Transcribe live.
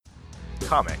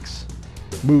Comics.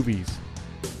 Movies.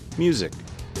 Music.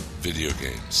 Video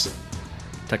games.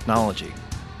 Technology.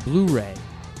 Blu-ray.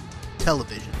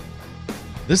 Television.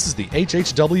 This is the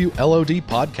HHW LOD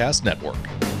Podcast Network.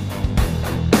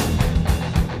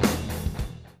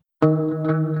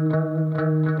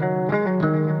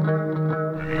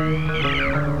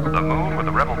 The moon with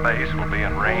the rebel base will be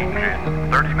in range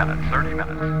in 30 minutes.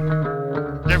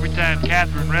 Every time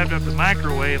Catherine revved up the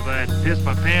microwave, I'd piss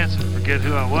my pants and forget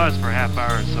who I was for a half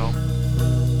hour or so.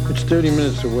 It's 30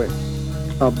 minutes away.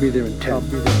 I'll be there in 10.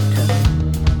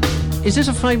 Is this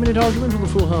a 5-minute argument or a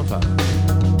full half hour?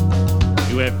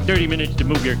 You have 30 minutes to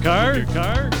move your car.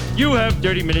 You have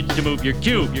 30 minutes to move your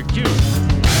cube.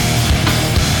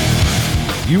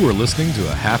 You are listening to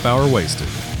a half hour wasted.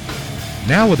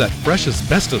 Now with that fresh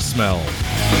asbestos smell.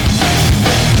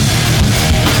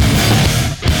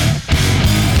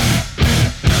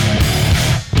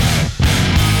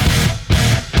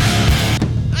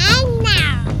 And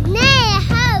now,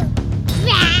 Neho,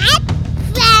 Brad,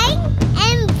 Frank,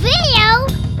 and Video.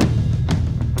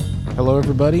 Hello,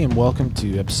 everybody, and welcome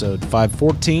to episode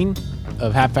 514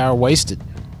 of Half Hour Wasted.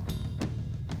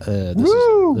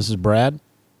 This is Brad.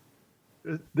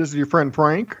 This is your friend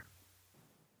Frank.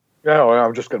 Yeah, well,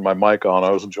 I'm just getting my mic on.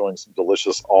 I was enjoying some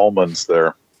delicious almonds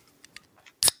there.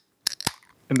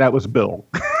 And that was Bill.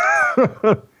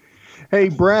 Hey,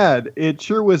 Brad, it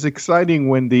sure was exciting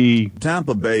when the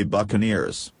Tampa Bay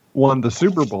Buccaneers won the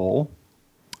Super Bowl.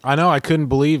 I know, I couldn't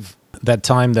believe that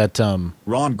time that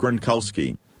Ron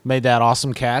Gronkowski made that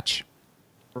awesome catch.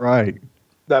 Right.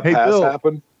 That pass Bill,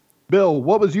 happened. Bill,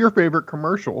 what was your favorite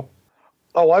commercial?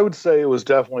 Oh, I would say it was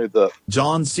definitely the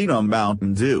John Cena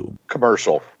Mountain Dew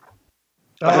commercial.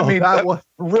 I mean, that was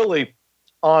really,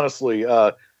 honestly,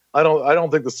 I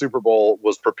don't think the Super Bowl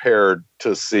was prepared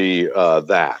to see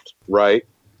that. Right?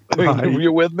 I mean,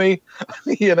 you with me?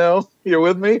 You're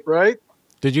with me, right?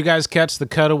 Did you guys catch the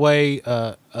cutaway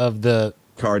of the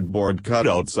cardboard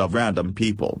cutouts of random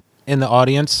people in the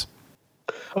audience?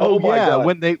 Oh my yeah,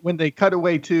 God. when they cut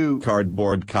away to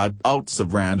cardboard cutouts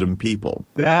of random people.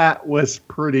 That was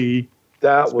pretty.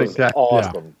 That was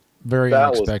awesome. Yeah. Very that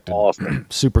unexpected. Was awesome.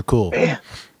 Super cool. Man.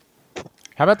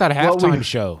 How about that halftime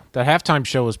show? That halftime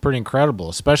show was pretty incredible,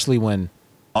 especially when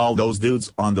all those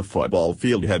dudes on the football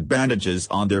field had bandages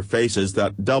on their faces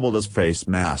that doubled as face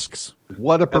masks.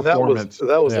 What a performance.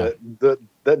 That was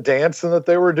that dancing that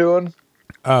they were doing.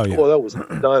 Oh, yeah. Well, that was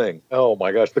stunning. Oh,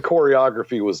 my gosh. The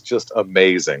choreography was just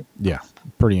amazing. Yeah,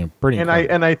 pretty incredible.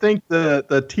 And I think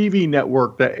the TV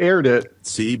network that aired it,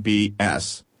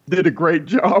 CBS, did a great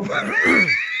job.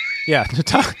 Yeah,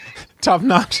 top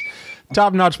notch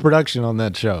production on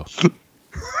that show.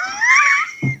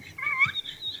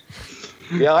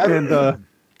 Yeah, I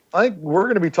think we're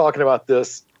going to be talking about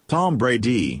this Tom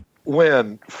Brady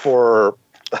win for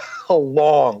a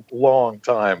long, long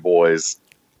time, boys.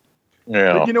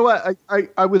 Yeah. But you know what?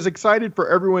 I was excited for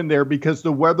everyone there because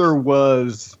the weather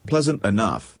was pleasant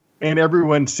enough, and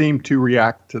everyone seemed to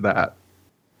react to that.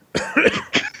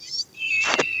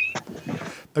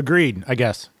 Agreed, I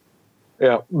guess.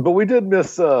 Yeah, but we did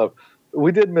miss the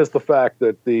fact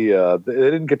that they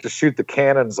didn't get to shoot the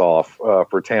cannons off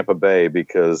for Tampa Bay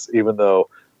because even though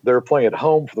they're playing at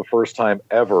home for the first time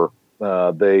ever,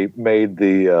 they made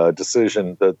the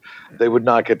decision that they would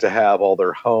not get to have all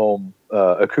their home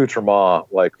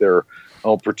accoutrement, like their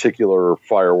own particular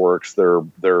fireworks, their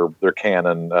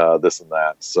cannon, this and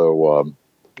that. So,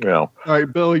 All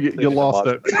right, Bill, you lost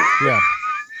it. Yeah.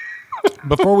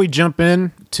 Before we jump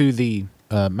in to the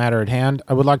matter at hand,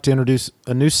 I would like to introduce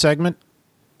a new segment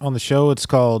on the show. It's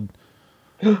called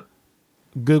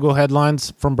Google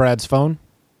Headlines from Brad's phone.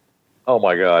 Oh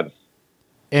my God.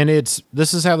 And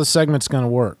this is how the segment's going to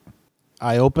work.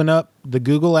 I open up the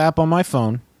Google app on my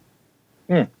phone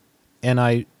and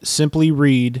I simply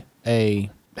read a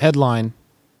headline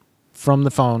from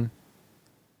the phone.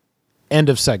 End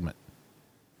of segment.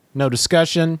 No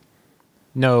discussion,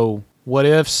 no what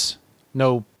ifs,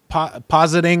 no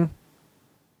positing.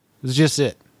 It's just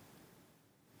it.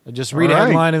 I just read a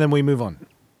headline and then we move on.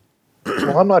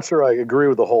 Well, I'm not sure I agree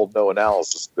with the whole no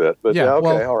analysis bit, but yeah, okay,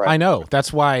 well, all right. I know.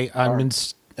 That's why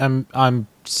I'm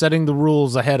setting the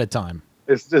rules ahead of time.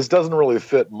 This doesn't really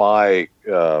fit my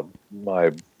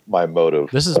my motive.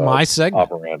 This is my segment.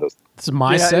 Operandus. This is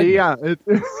my segment. Yeah.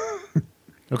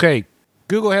 Okay.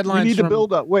 Google headlines. We need to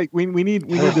build up. Wait, we need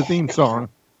the theme song.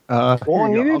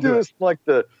 Well, you need to do this like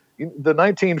the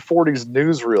 1940s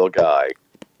newsreel guy.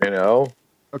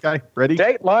 Okay, ready?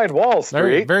 Dateline Wall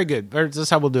Street. Very good. This is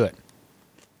how we'll do it.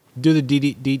 Do the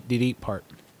D part.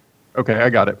 Okay, I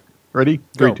got it. Ready?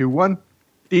 Go. 3, 2, 1.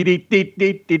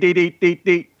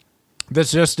 Dee.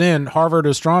 This just in, Harvard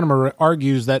astronomer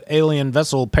argues that alien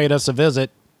vessel paid us a visit.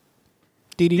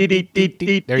 There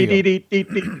you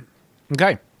go.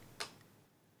 Okay.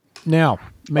 Now,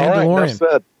 Mandalorian. All right, enough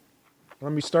said.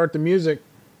 Let me start the music.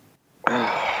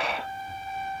 Let's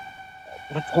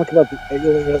talk about the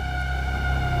alien.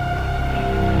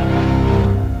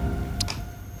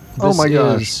 Oh my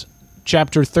gosh.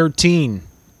 Chapter 13,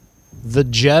 The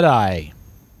Jedi,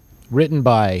 written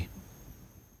by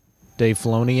Dave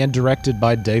Filoni and directed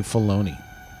by Dave Filoni,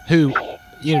 who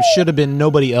should have been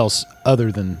nobody else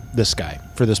other than this guy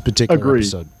for this particular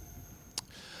episode.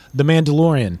 The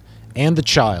Mandalorian and the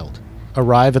child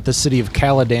arrive at the city of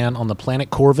Caladan on the planet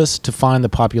Corvus to find the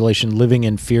population living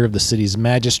in fear of the city's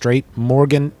magistrate,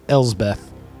 Morgan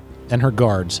Elsbeth, and her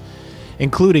guards,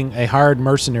 including a hired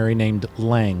mercenary named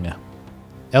Lang.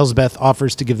 Elsbeth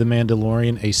offers to give the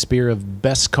Mandalorian a spear of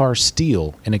Beskar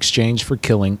steel in exchange for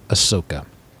killing Ahsoka.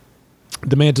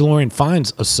 The Mandalorian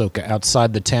finds Ahsoka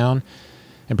outside the town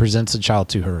and presents the child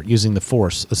to her. Using the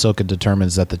Force, Ahsoka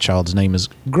determines that the child's name is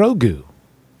Grogu,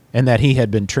 and that he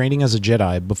had been training as a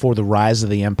Jedi before the rise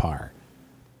of the Empire.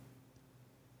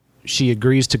 She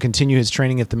agrees to continue his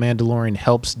training if the Mandalorian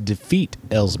helps defeat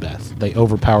Elsbeth. They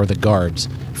overpower the guards,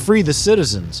 free the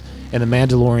citizens, and the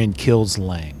Mandalorian kills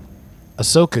Lang.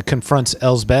 Ahsoka confronts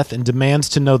Elsbeth and demands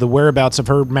to know the whereabouts of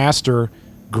her master,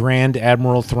 Grand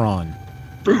Admiral Thrawn.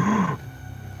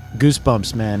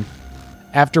 Goosebumps, man.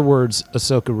 Afterwards,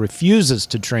 Ahsoka refuses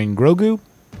to train Grogu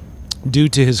due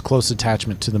to his close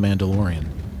attachment to the Mandalorian.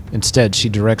 Instead, she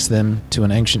directs them to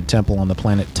an ancient temple on the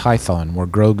planet Tython, where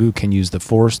Grogu can use the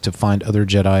Force to find other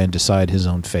Jedi and decide his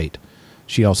own fate.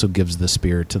 She also gives the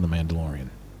spear to the Mandalorian.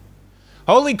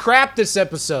 Holy crap, this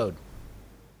episode!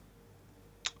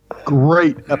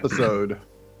 Great episode.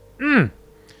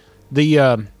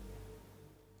 The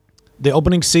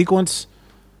opening sequence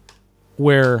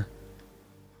where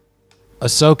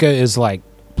Ahsoka is like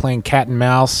playing cat and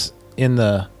mouse in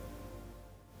the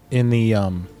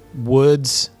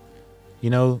woods.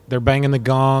 They're banging the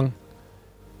gong,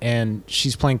 and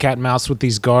she's playing cat and mouse with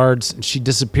these guards, and she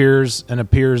disappears and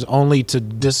appears only to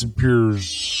disappear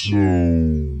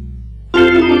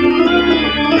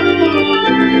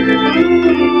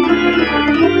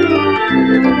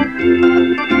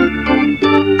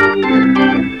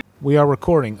We are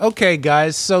recording. Okay,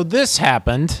 guys, so this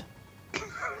happened.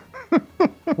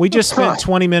 We just spent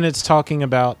 20 minutes talking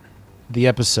about the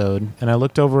episode, and I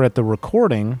looked over at the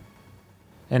recording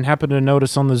and happened to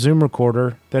notice on the Zoom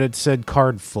recorder that it said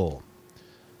card full.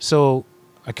 So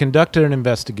I conducted an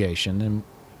investigation, and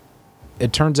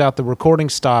it turns out the recording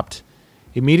stopped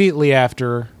immediately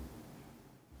after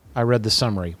I read the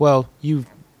summary. Well, you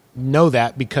know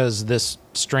that because this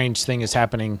strange thing is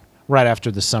happening right after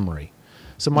the summary.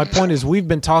 So my point is, we've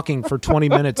been talking for 20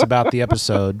 minutes about the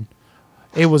episode.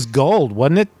 It was gold,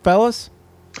 wasn't it, fellas?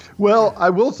 Well, I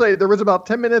will say there was about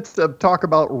 10 minutes of talk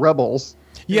about Rebels.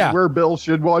 Yeah. Where Bill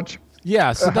should watch.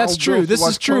 Yeah, so that's true. This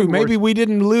is true. Maybe we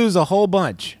didn't lose a whole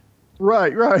bunch.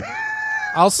 Right.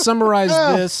 I'll summarize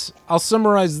this.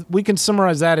 We can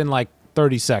summarize that in like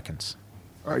 30 seconds.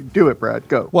 All right, do it, Brad.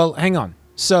 Go. Well, hang on.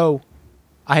 So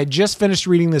I had just finished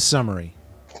reading this summary.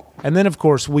 And then, of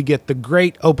course, we get the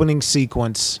great opening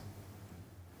sequence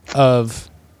of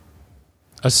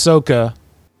Ahsoka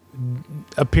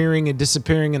appearing and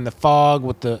disappearing in the fog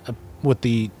with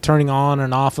the turning on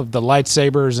and off of the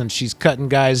lightsabers, and she's cutting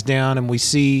guys down, and we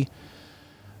see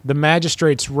the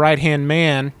magistrate's right-hand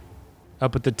man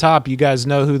up at the top. You guys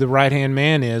know who the right-hand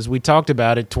man is. We talked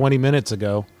about it 20 minutes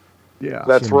ago. Yeah.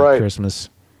 That's right. Christmas.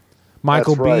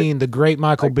 Michael Biehn, the great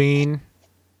Michael Biehn.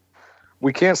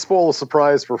 We can't spoil the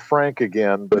surprise for Frank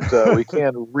again, but we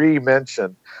can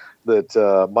re-mention that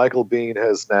Michael Biehn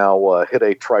has now hit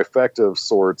a trifecta of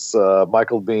sorts.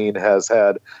 Michael Biehn has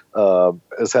had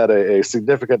a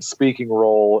significant speaking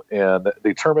role in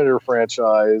the Terminator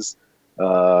franchise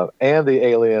and the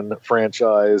Alien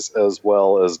franchise, as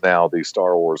well as now the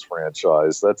Star Wars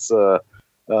franchise. That's I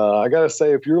gotta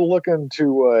say, if you're looking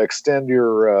to extend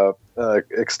your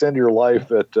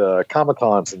life at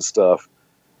Comic-Cons and stuff,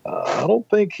 I don't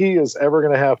think he is ever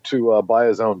going to have to buy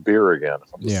his own beer again.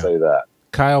 I'll just say that.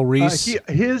 Kyle Reese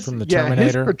from the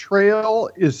Terminator. His portrayal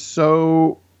is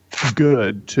so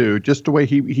good too, just the way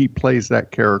he plays that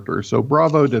character. So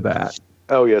bravo to that.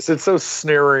 Oh yes, it's so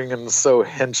sneering and so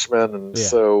henchman and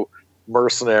so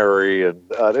mercenary, and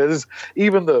it is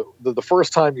even the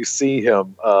first time you see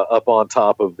him up on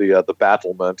top of the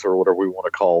battlement or whatever we want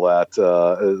to call that,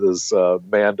 as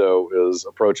Mando is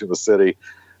approaching the city.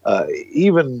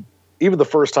 Even the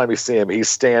first time you see him, he's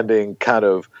standing kind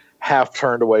of half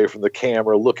turned away from the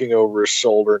camera, looking over his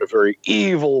shoulder in a very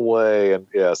evil way. And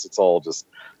yes, it's all just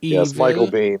yes. Michael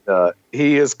Biehn.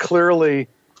 He has clearly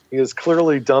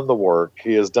done the work.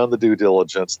 He has done the due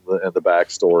diligence and the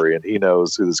backstory, and he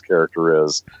knows who this character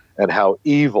is and how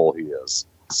evil he is.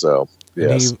 So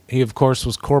yes, he of course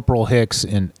was Corporal Hicks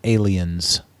in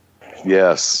Aliens.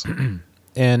 Yes.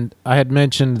 And I had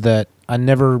mentioned that I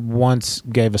never once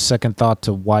gave a second thought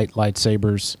to white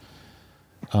lightsabers.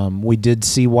 We did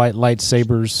see white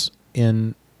lightsabers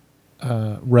in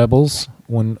Rebels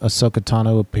when Ahsoka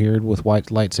Tano appeared with white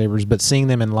lightsabers, but seeing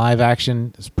them in live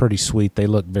action is pretty sweet. They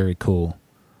look very cool.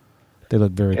 Cool.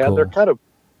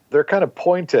 They're kind of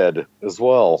pointed as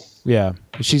well. Yeah,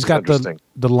 she's got the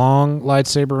long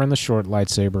lightsaber and the short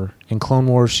lightsaber. In Clone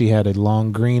Wars, she had a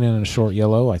long green and a short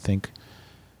yellow, I think.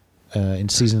 In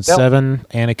season 7,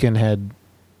 Anakin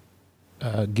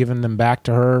had given them back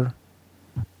to her.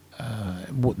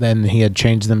 Then he had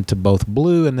changed them to both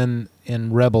blue, and then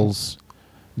in Rebels,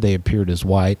 they appeared as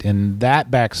white. And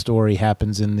that backstory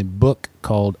happens in the book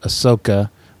called Ahsoka,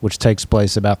 which takes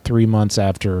place about 3 months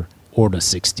after Order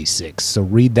 66. So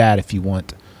read that if you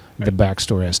want the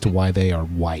backstory as to why they are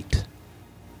white.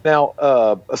 Now,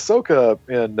 Ahsoka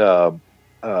in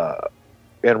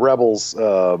Rebels,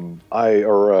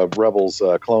 Rebels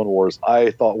Clone Wars,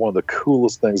 I thought one of the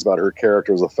coolest things about her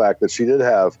character was the fact that she did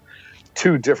have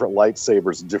 2 different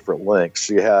lightsabers in different lengths.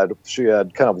 She had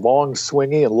kind of long,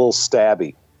 swingy, and a little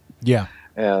stabby. Yeah,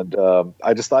 and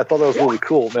I thought that was really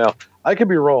cool. Now I could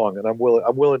be wrong, and I'm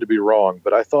willing to be wrong,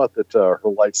 but I thought that her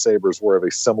lightsabers were of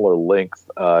a similar length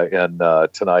in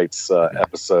tonight's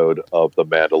episode of The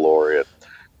Mandalorian.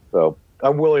 So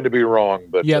I'm willing to be wrong,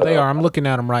 but yeah, they are. I'm looking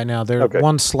at them right now. They're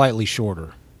one slightly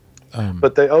shorter.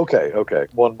 But they okay.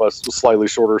 One was slightly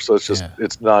shorter, so it's just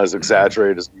it's not as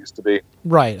exaggerated as it used to be.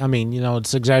 Right. I mean,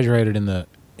 it's exaggerated in the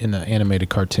animated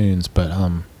cartoons, but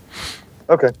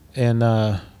okay.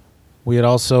 And we had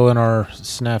also in our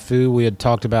snafu we had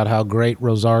talked about how great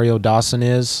Rosario Dawson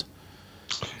is.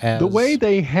 The way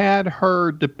they had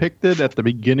her depicted at the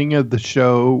beginning of the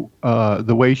show,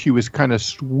 the way she was kind of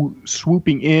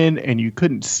swooping in and you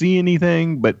couldn't see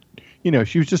anything, but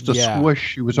she was just a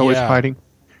swoosh. She was always hiding.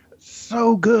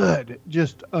 So good.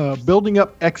 Just building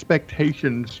up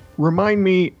expectations. Remind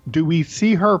me, do we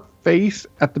see her face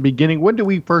at the beginning? When do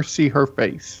we first see her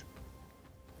face?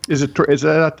 Is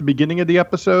that at the beginning of the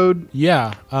episode?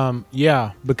 Yeah.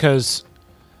 Because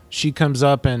she comes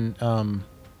up and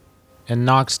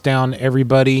knocks down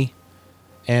everybody,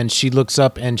 and she looks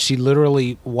up and she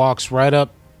literally walks right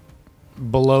up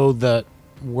below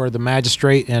where the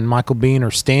magistrate and Michael Biehn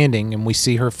are standing, and we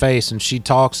see her face, and she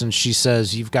talks and she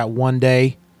says, "You've got 1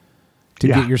 day to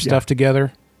get your stuff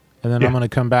together, and then I'm going to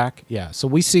come back." Yeah, so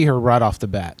we see her right off the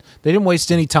bat. They didn't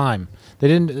waste any time. They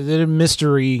didn't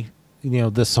mystery,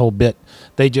 this whole bit.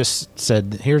 They just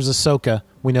said, "Here's Ahsoka.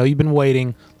 We know you've been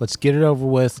waiting. Let's get it over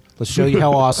with. Let's show you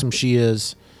how awesome she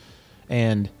is.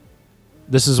 And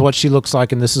this is what she looks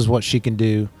like, and this is what she can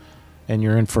do, and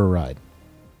you're in for a ride."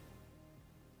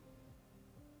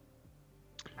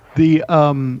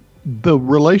 The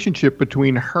relationship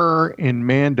between her and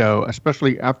Mando,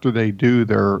 especially after they do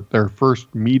their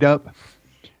first meetup,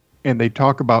 and they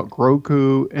talk about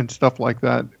Grogu and stuff like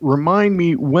that. Remind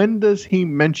me, when does he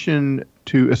mention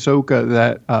to Ahsoka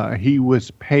that he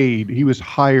was paid, he was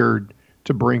hired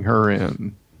to bring her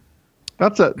in?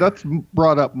 That's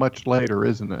brought up much later,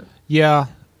 isn't it? Yeah,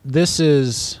 this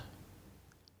is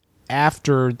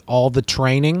after all the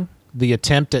training, the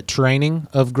attempt at training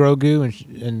of Grogu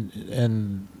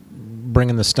and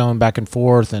bringing the stone back and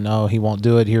forth, and he won't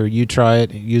do it. Here, you try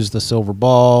it. Use the silver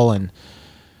ball, and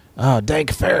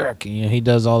Dank Farrik. He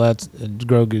does all that.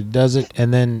 Grogu does it,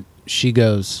 and then she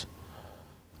goes,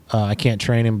 "I can't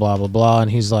train him." Blah blah blah,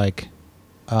 and he's like,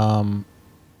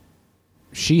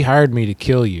 "She hired me to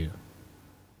kill you."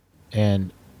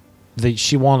 And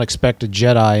she won't expect a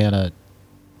Jedi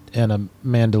and a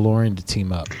Mandalorian to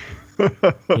team up.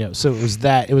 So it was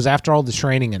that. It was after all the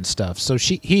training and stuff. So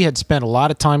he had spent a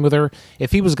lot of time with her.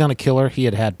 If he was going to kill her, he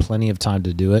had plenty of time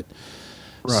to do it.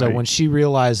 Right. So when she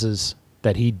realizes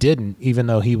that he didn't, even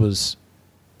though he was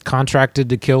contracted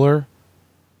to kill her,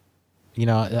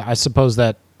 I suppose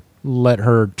that let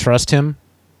her trust him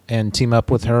and team up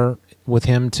with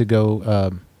him to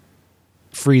go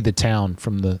free the town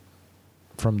from the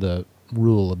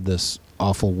rule of this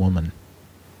awful woman.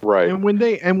 Right. And when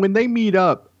they meet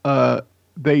up,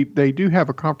 they do have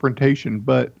a confrontation,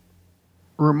 but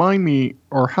remind me,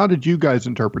 or how did you guys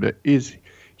interpret it? Is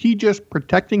he just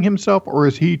protecting himself, or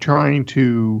is he trying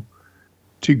to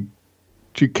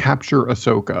capture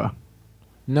Ahsoka?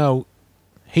 No,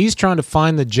 he's trying to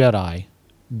find the Jedi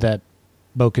that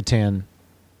Bo-Katan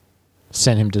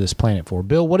sent him to this planet for.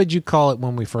 Bill, what did you call it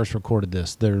when we first recorded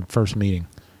this, their first meeting?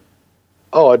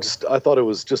 Oh, I thought it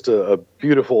was just a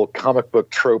beautiful comic book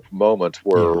trope moment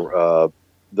where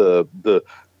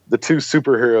the two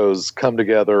superheroes come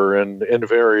together, and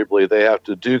invariably they have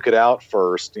to duke it out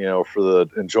first, for the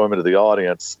enjoyment of the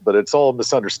audience. But it's all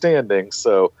misunderstanding,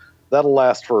 so that'll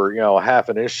last for half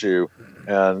an issue,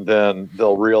 and then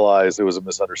they'll realize it was a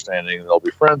misunderstanding, and they'll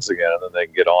be friends again, and then they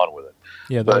can get on with it.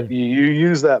 Yeah, but you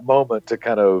use that moment to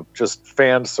kind of just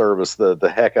fan service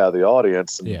the heck out of the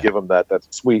audience and give them that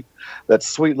sweet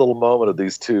little moment of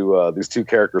these two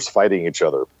characters fighting each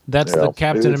other. That's the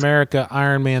Captain America,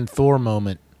 Iron Man, Thor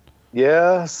moment.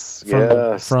 Yes,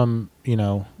 from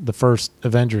the first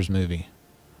Avengers movie.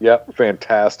 Yep,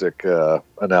 fantastic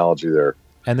analogy there.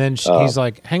 And then he's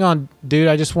like, "Hang on, dude,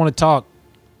 I just want to talk.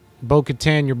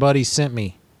 Bo-Katan, your buddy, sent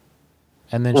me."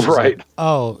 And then she's like,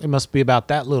 "Oh, it must be about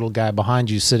that little guy behind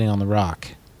you sitting on the rock."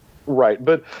 Right,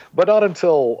 but not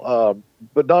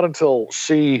until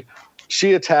she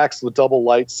attacks with double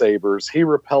lightsabers. He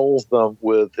repels them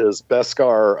with his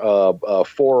Beskar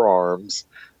forearms.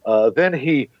 Then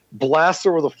he blasts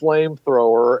her with a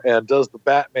flamethrower and does the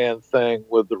Batman thing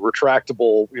with the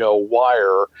retractable,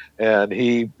 wire, and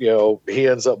he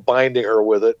ends up binding her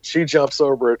with it. She jumps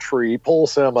over a tree,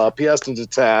 pulls him up. He has to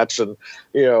detach, and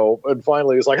and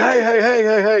finally he's like,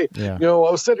 hey, yeah. I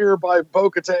was sitting here by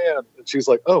Bo-Katan, and she's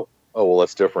like, oh, well,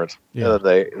 that's different. Yeah.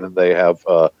 And then they have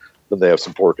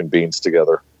some pork and beans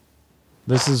together.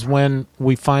 This is when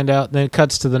we find out. Then it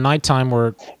cuts to the nighttime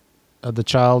where the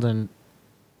child and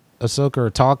Ahsoka are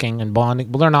talking and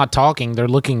bonding. Well, they're not talking. They're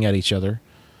looking at each other.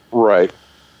 Right.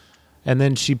 And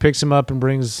then she picks him up and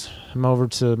brings him over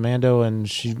to Mando, and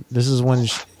this is when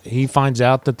he finds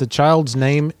out that the child's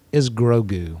name is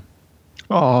Grogu.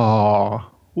 Oh,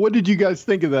 what did you guys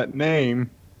think of that name?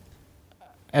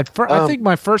 I think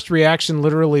my first reaction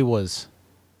literally was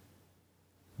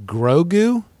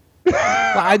Grogu.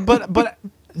 But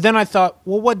then I thought,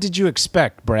 well, what did you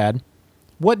expect, Brad?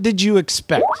 What did you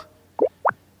expect?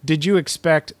 Did you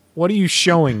expect? What are you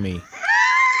showing me?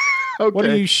 Okay. What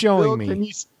are you showing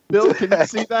me? Bill, can you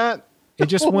see that? It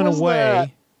just went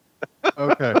away.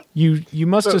 Okay. You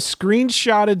must have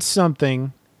screenshotted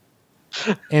something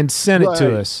and sent it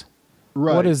to us.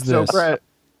 Right. What is this?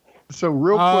 So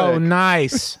real quick. Oh,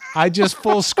 nice. I just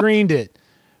full screened it.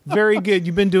 Very good.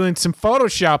 You've been doing some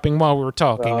photoshopping while we were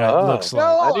talking, it looks like.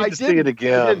 No, I need to see it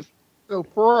again. So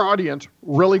for our audience,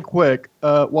 really quick,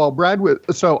 while Brad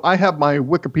so I have my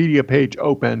Wikipedia page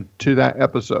open to that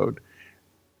episode.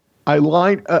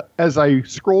 As I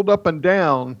scrolled up and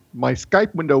down, my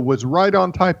Skype window was right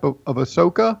on top of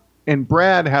Ahsoka, and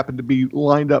Brad happened to be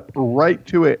lined up right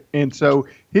to it. And so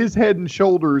his head and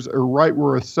shoulders are right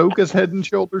where Ahsoka's head and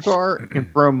shoulders are,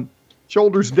 and from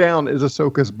shoulders down is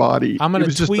Ahsoka's body. I'm going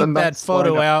to tweet that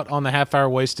photo out on the Half Hour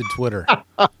Wasted Twitter.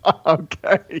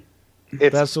 Okay.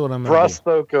 That's what I'm going to do.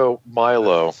 Frostoko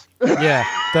Milo. Yeah,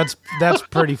 that's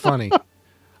pretty funny.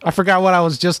 I forgot what I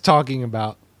was just talking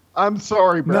about. I'm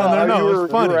sorry, Brad. No,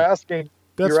 it's funny. You were asking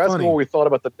funny. what we thought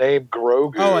about the name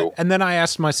Grogu. Oh, and then I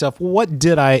asked myself, well, what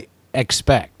did I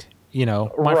expect?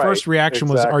 My first reaction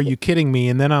was, are you kidding me?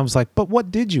 And then I was like, but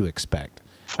what did you expect?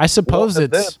 I suppose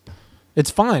it's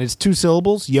fine. It's 2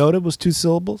 syllables. Yoda was 2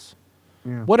 syllables.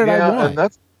 Yeah. What did I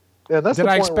want? Did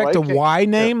I expect a Y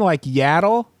name like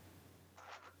Yaddle?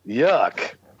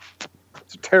 Yuck.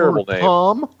 It's a terrible name.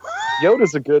 Tom?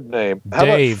 Yoda's a good name. How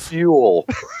Dave. about Fuel?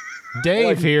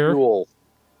 Dave here. Fuel.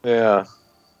 Yeah.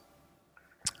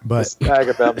 But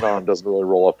Agamemnon doesn't really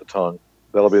roll off the tongue.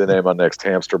 That'll be the name on next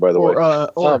hamster, by the way.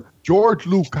 Or George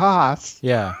Lucas.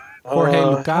 Yeah. Jorge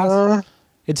Lucas.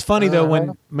 It's funny, though,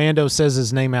 when Mando says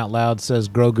his name out loud, says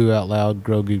Grogu out loud,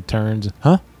 Grogu turns,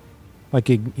 huh? Like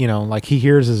he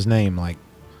hears his name,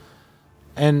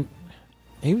 and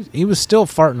he was still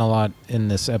farting a lot in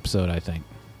this episode, I think.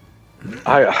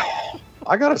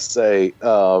 I gotta say,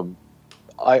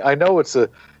 I know it's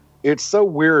so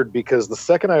weird because the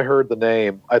second I heard the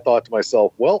name, I thought to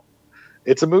myself, well,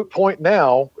 it's a moot point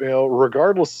now,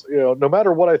 regardless, no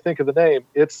matter what I think of the name,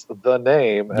 it's the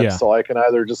name. And so I can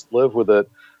either just live with it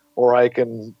or I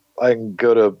can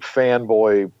go to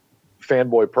fanboy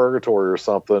purgatory or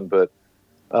something. But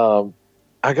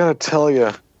I got to tell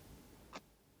you,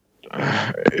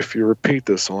 if you repeat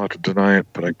this, I'll have to deny it,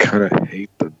 but I kind of hate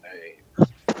the name.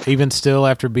 Even still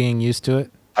after being used to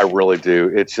it? I really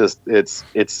do. It's just,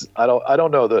 I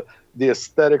don't know. The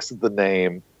aesthetics of the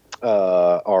name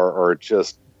are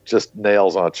just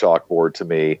nails on a chalkboard to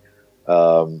me.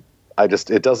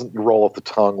 It doesn't roll off the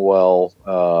tongue well.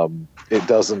 It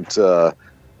doesn't,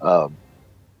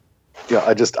 Yeah,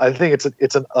 I think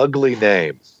it's an ugly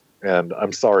name, and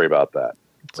I'm sorry about that.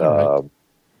 Right.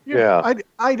 Yeah,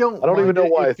 I don't even know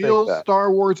why it I think feels that. Star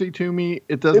Warsy to me.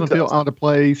 It doesn't feel out of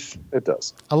place. It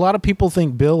does. A lot of people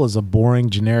think Bill is a boring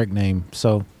generic name,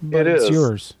 so but it's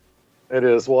yours. It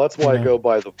is. Well, that's why I go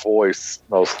by the voice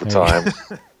most of the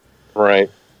time. Right.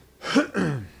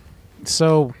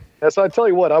 So I tell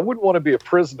you what, I wouldn't want to be a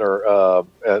prisoner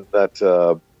at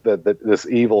that this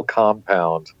evil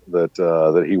compound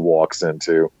that he walks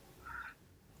into.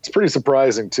 It's pretty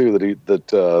surprising too that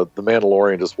the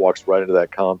Mandalorian just walks right into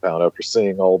that compound after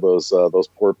seeing all those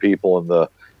poor people in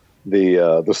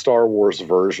the Star Wars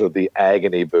version of the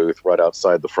agony booth right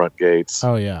outside the front gates.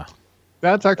 Oh yeah.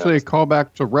 That's actually a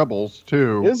callback to Rebels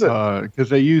too. Is it? Because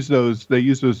they use those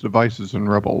devices in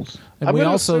Rebels. And we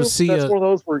also see that's one of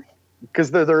those where, because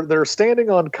they're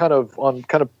standing on kind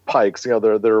of pikes. You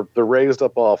know, they're raised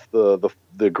up off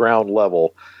the ground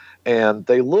level, and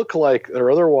they look like, or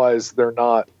otherwise they're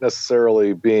not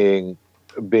necessarily being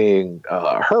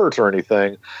hurt or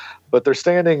anything, but they're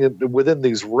standing within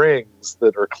these rings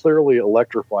that are clearly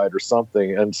electrified or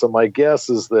something. And so my guess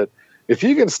is that if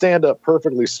you can stand up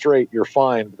perfectly straight, you're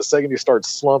fine. But the second you start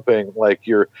slumping, like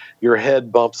your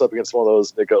head bumps up against one of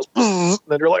those, and it goes, and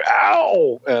then you're like,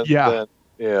 "Ow!" And then,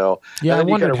 you know, yeah, I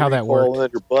wondered how that worked. And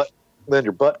then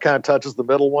your butt kind of touches the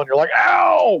middle one. You're like,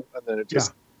 "Ow!" And then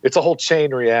it's a whole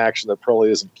chain reaction that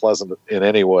probably isn't pleasant in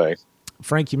any way.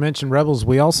 Frank, you mentioned Rebels.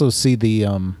 We also see the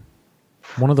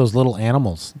one of those little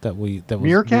animals that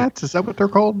meerkats. Is that what they're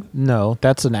called? No,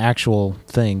 that's an actual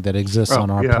thing that exists on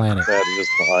our planet. That is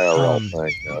just the IRL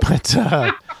thing. Yeah.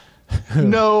 But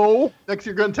no, next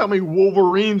you're going to tell me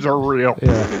Wolverines are real.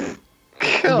 Yeah.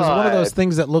 It was one of those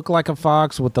things that looked like a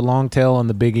fox with the long tail and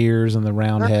the big ears and the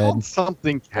round head.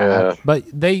 Something cat. But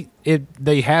they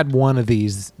had one of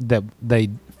these that they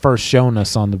first shown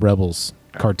us on the Rebels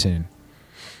cartoon.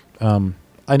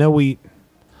 I know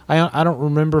I don't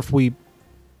remember if we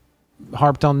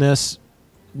harped on this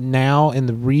now in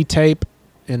the retape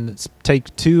in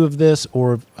take 2 of this,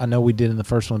 or I know we did in the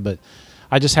first one, but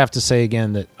I just have to say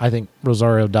again that I think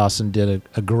Rosario Dawson did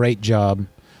a great job.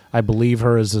 I believe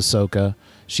her as Ahsoka.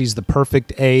 She's the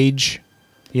perfect age.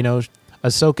 You know,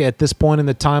 Ahsoka at this point in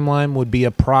the timeline would be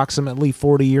approximately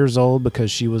 40 years old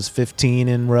because she was 15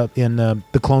 in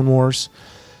the Clone Wars.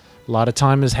 A lot of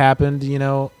time has happened, you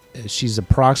know. She's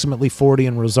approximately 40,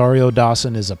 and Rosario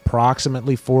Dawson is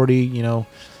approximately 40. You know,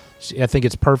 I think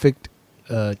it's perfect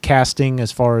casting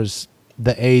as far as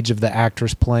the age of the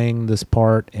actress playing this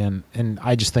part, and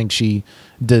I just think she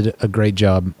did a great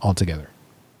job altogether.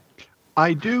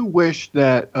 I do wish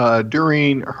that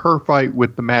during her fight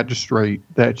with the magistrate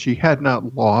that she had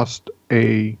not lost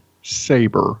a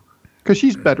saber, because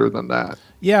she's better than that.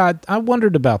 Yeah, I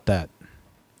wondered about that.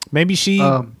 Maybe she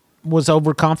was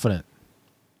overconfident.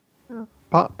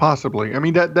 Possibly. I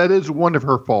mean, that is one of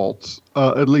her faults,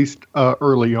 at least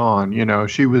early on. You know,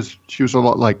 she was a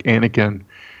lot like Anakin,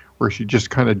 where she just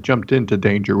kind of jumped into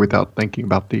danger without thinking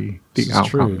about the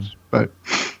outcomes. True.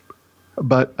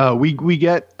 But we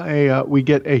get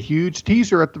a huge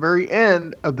teaser at the very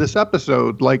end of this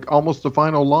episode, like almost the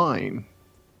final line.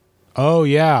 Oh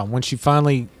yeah, when she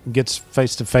finally gets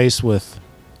face to face with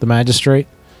the magistrate.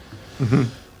 Mm-hmm.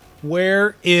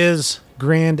 Where is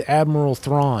Grand Admiral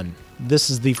Thrawn?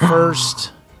 This is the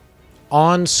first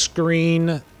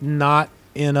on-screen, not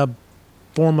in a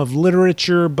form of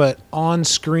literature, but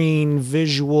on-screen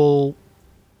visual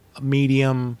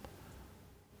medium,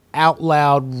 out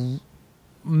loud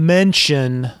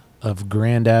mention of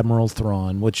Grand Admiral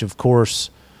Thrawn, which of course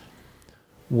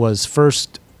was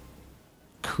first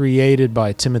created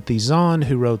by Timothy Zahn,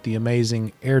 who wrote the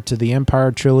amazing Heir to the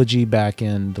Empire trilogy back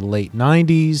in the late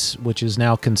 90s, which is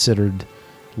now considered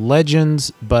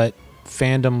Legends, but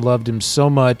fandom loved him so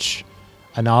much,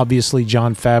 and obviously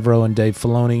Jon Favreau and Dave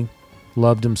Filoni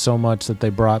loved him so much that they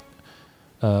brought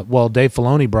Dave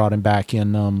Filoni brought him back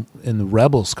in the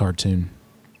Rebels cartoon,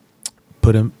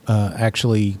 put him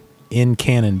actually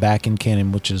back in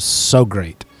canon, which is so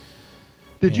great.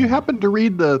 Did you happen to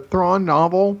read the Thrawn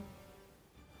novel,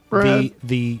 Brad?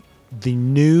 The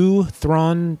new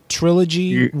Thrawn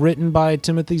trilogy written by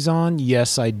Timothy Zahn?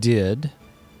 Yes, I did.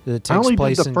 It takes I only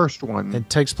place did the first one. It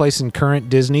takes place in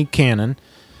current Disney canon.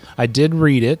 I did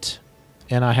read it,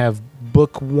 and I have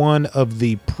book 1 of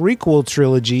the prequel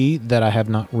trilogy that I have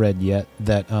not read yet.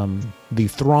 That the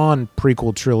Thrawn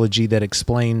prequel trilogy that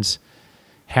explains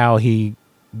how he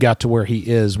got to where he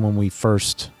is when we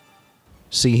first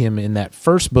see him in that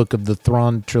first book of the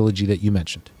Thrawn trilogy that you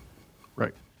mentioned.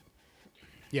 Right.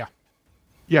 Yeah.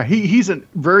 Yeah, he's a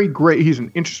very great. He's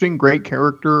an interesting, great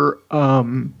character.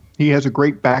 He has a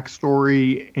great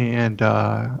backstory, and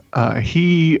I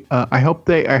hope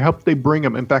they bring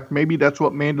him. In fact, maybe that's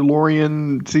what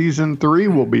Mandalorian season 3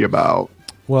 will be about.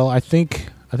 Well, I think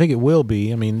it will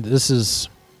be. I mean, this is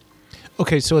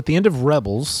okay. So at the end of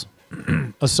Rebels,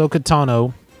 Ahsoka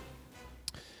Tano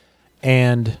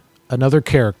and another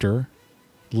character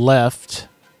left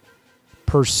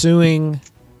pursuing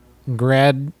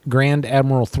Grand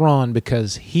Admiral Thrawn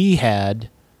because he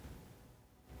had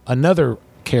another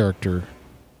character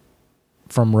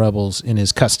from Rebels in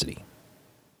his custody.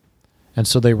 And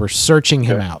so they were searching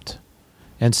him out.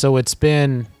 And so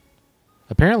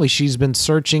apparently she's been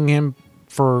searching him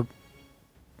for,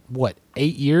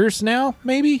 8 years now,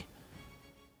 maybe?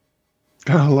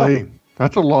 Golly,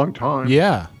 that's a long time.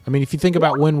 Yeah. I mean, if you think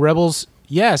about when Rebels...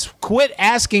 Yes, quit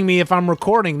asking me if I'm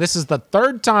recording. This is the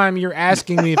third time you're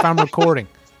asking me if I'm recording.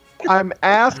 I'm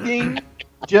asking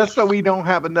just so we don't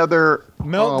have another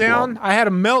meltdown. I had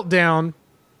a meltdown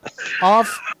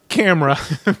off camera,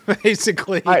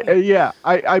 basically.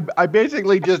 I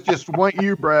basically just want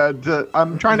you, Brad.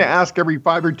 I'm trying to ask every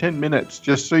 5 or 10 minutes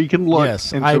just so you can look,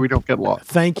 so we don't get lost.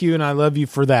 Thank you, and I love you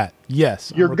for that.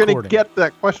 Yes, you're going to get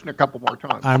that question a couple more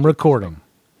times. I'm recording.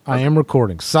 I am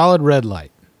recording. Solid red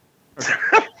light.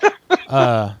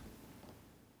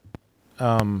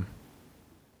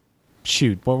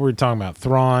 Shoot, what were we talking about?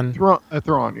 Thrawn,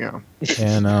 yeah.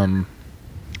 And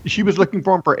she was looking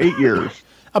for him for 8 years.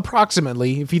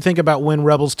 Approximately. If you think about when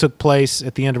Rebels took place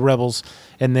at the end of Rebels,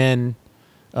 and then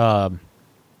now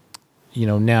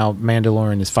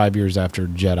Mandalorian is 5 years after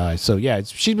Jedi. So yeah,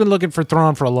 she's been looking for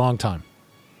Thrawn for a long time.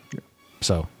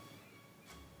 So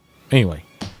anyway,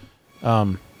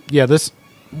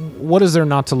 what is there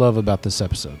not to love about this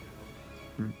episode?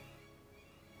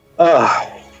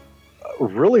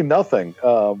 Really nothing.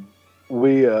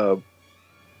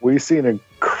 We see an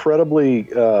incredibly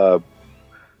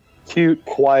cute,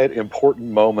 quiet,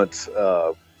 important moment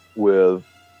with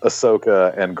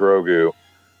Ahsoka and Grogu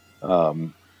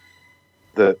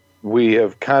that we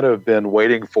have kind of been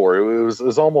waiting for. It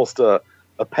was almost a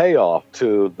payoff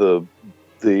to the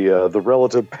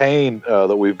relative pain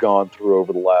that we've gone through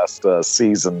over the last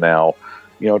season now,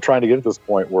 trying to get to this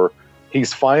point where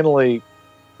he's finally,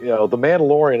 the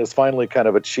Mandalorian has finally kind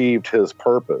of achieved his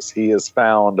purpose. He has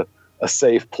found a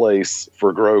safe place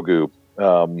for Grogu.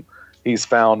 He's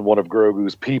found one of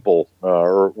Grogu's people,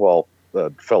 fellow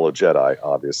Jedi,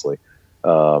 obviously,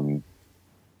 for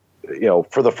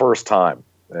the first time.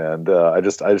 And I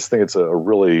just think it's a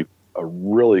really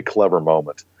clever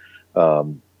moment.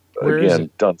 Again,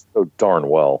 done so darn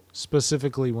well.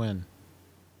 Specifically when?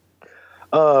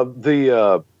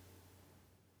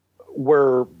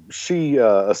 Where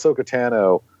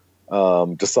Ahsoka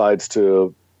Tano decides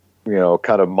to,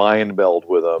 kind of mind meld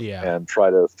with him and try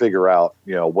to figure out,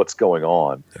 what's going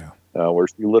on. Yeah. Where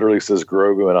she literally says,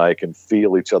 Grogu and I can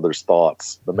feel each other's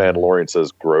thoughts. The Mandalorian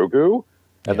says, Grogu?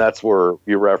 And that's where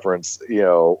you reference,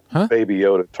 Baby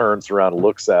Yoda turns around and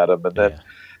looks at him,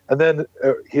 and then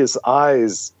his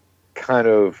eyes kind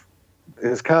of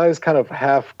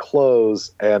half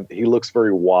close, and he looks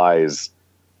very wise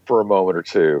for a moment or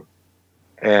two.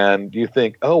 And you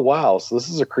think, oh, wow, so this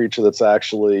is a creature that's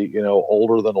actually,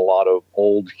 older than a lot of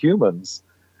old humans.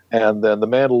 And then the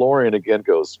Mandalorian again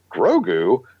goes,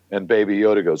 Grogu, and Baby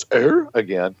Yoda goes,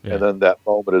 again. Yeah. And then that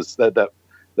moment is that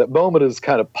moment is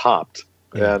kind of popped,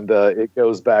 and it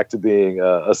goes back to being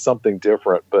a something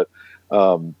different. But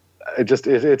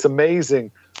it's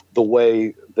amazing the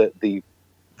way that the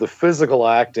physical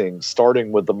acting,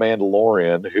 starting with the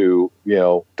Mandalorian, who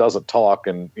doesn't talk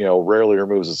and rarely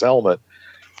removes his helmet,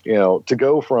 to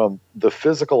go from the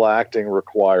physical acting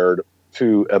required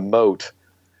to emote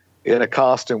in a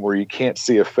costume where you can't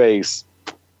see a face,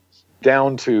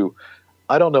 down to,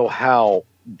 I don't know how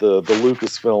the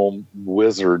Lucasfilm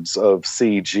wizards of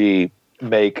CG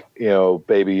make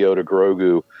Baby Yoda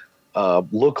Grogu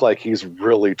look like he's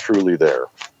really truly there.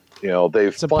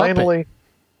 They've finally.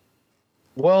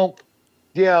 Well,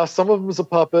 yeah, some of them is a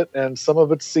puppet, and some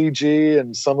of it's CG,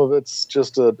 and some of it's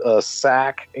just a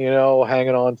sack,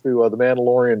 hanging on to the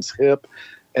Mandalorian's hip,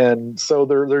 and so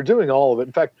they're doing all of it.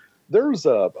 In fact, there's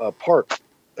a part.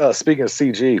 Speaking of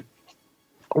CG,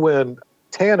 when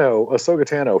Ahsoka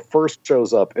Tano first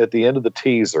shows up at the end of the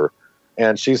teaser,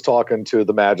 and she's talking to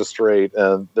the magistrate,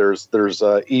 and there's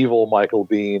evil Michael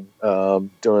Biehn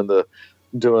doing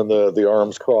the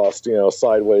arms crossed,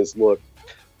 sideways look.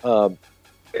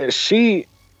 She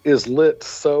is lit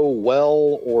so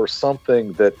well or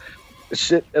something that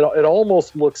it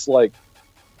almost looks like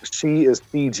she is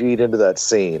CG'd into that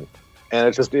scene.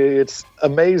 And it's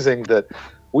amazing that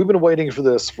we've been waiting for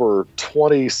this for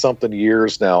 20 something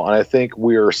years now. And I think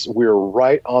we're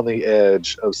right on the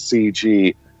edge of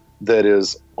CG that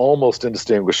is almost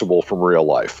indistinguishable from real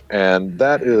life. And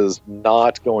that is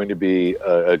not going to be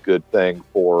a good thing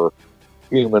for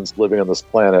humans living on this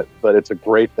planet, but it's a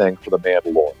great thing for the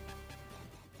Mandalorian.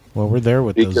 Well, we're there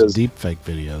with those deepfake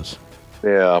videos.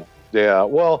 Yeah.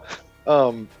 Well,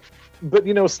 but,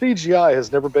 CGI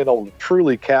has never been able to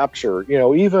truly capture,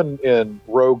 even in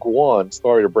Rogue One,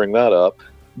 sorry to bring that up,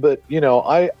 but,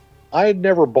 I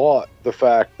never bought the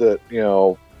fact that,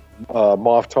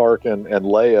 Moff Tarkin and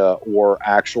Leia were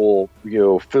actual,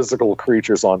 physical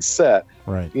creatures on set.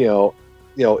 Right.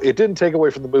 It didn't take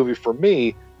away from the movie for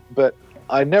me, but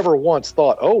I never once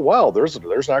thought, oh, wow, there's an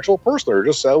actual person there. It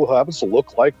just so happens to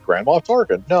look like Grand Moff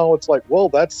Tarkin. No, it's like, well,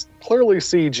 that's clearly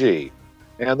CG.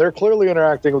 And they're clearly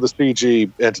interacting with this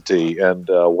CG entity and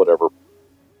whatever.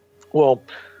 Well,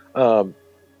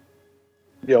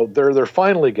 they're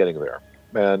finally getting there.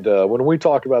 And when we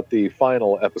talk about the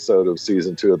final episode of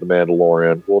season 2 of The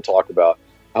Mandalorian, we'll talk about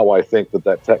how I think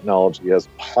that technology has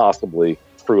possibly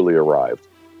truly arrived.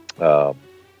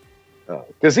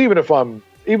 Because even if I'm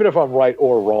right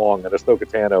or wrong, and Ahsoka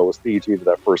Tano was CG to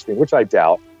that first scene, which I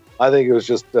doubt, I think it was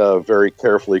just very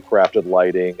carefully crafted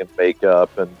lighting and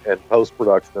makeup and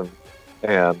post-production.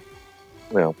 And,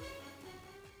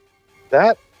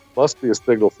 that must be a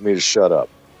signal for me to shut up.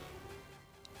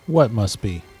 What must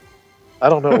be? I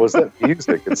don't know. Was that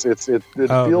music? It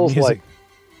feels music. like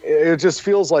it just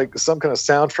feels like some kind of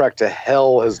soundtrack to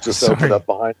hell has just opened up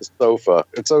behind the sofa.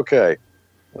 It's okay. I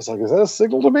was like, is that a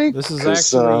signal to me? This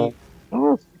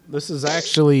is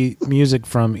actually music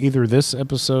from either this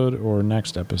episode or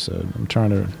next episode. I'm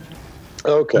trying to.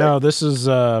 Okay. No, this is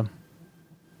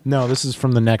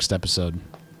from the next episode.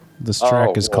 This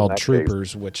track is called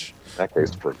Troopers, which. In that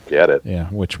case, forget it. Yeah,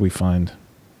 which we find.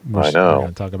 I know. We're going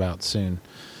to talk about soon.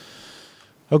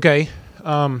 Okay.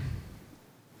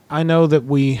 I know that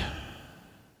we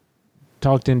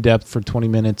talked in depth for 20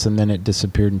 minutes and then it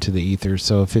disappeared into the ether.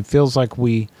 So if it feels like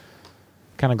we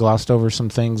kind of glossed over some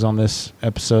things on this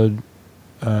episode,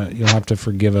 you'll have to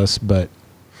forgive us. But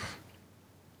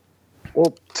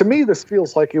well, to me, this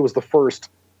feels like it was the first,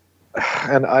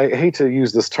 and I hate to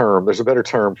use this term. There's a better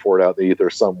term for it out in the ether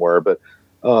somewhere, but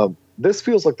this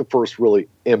feels like the first really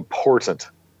important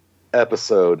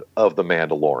episode of The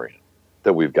Mandalorian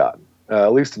that we've gotten,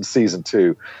 at least in season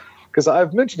 2. Because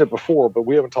I've mentioned it before, but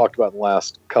we haven't talked about in the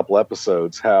last couple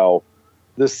episodes how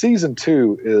this season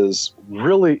 2 is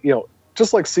really,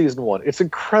 just like season 1, it's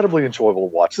incredibly enjoyable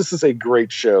to watch. This is a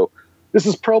great show. This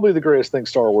is probably the greatest thing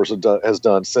Star Wars has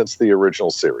done since the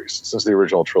original series, since the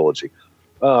original trilogy.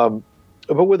 But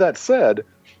with that said,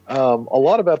 a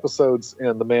lot of episodes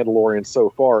in The Mandalorian so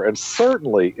far, and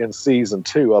certainly in season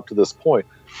 2 up to this point,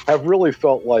 have really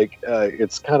felt like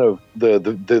it's kind of the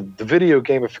video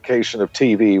gamification of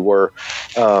TV where,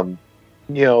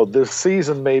 this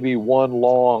season may be one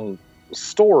long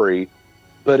story,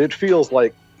 but it feels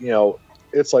like,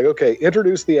 it's like, okay,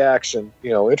 introduce the action,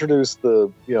 introduce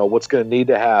the, what's going to need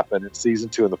to happen in season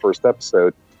 2 in the first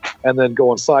episode, and then go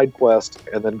on side quest,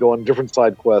 and then go on different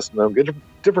side quest, and then get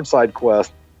different side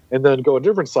quest, and then go on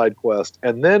different side quest,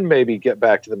 and then maybe get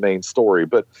back to the main story.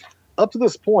 But up to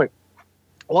this point,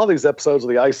 a lot of these episodes of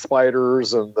the ice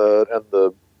spiders and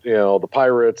the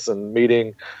pirates and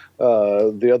meeting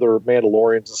the other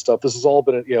Mandalorians and stuff. This has all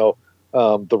been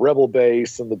the rebel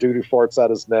base and the dude who farts out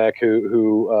his neck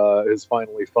who is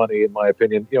finally funny in my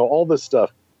opinion. All this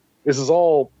stuff. This is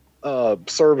all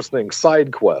servicing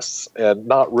side quests and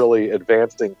not really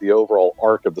advancing the overall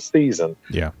arc of the season.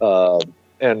 Yeah.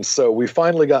 And so we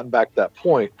finally gotten back to that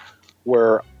point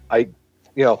where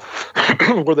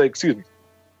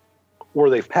were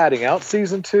they padding out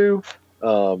season 2?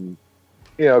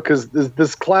 Because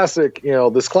this classic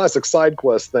side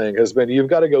quest thing has been, you've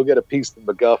got to go get a piece of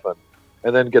the MacGuffin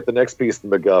and then get the next piece of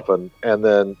the MacGuffin. And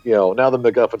then, now the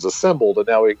MacGuffin's assembled and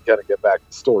now we can kind of get back to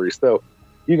the story. So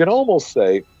you can almost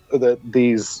say that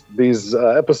these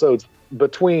episodes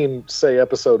between, say,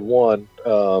 episode 1,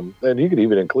 and you could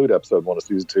even include episode 1 of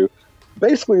season 2,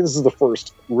 basically this is the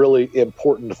first really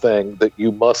important thing that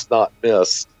you must not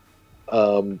miss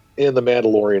in The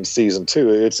Mandalorian season 2.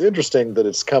 It's interesting that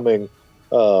it's coming,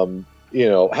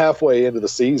 halfway into the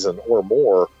season or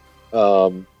more,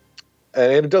 and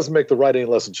it doesn't make the writing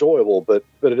less enjoyable, but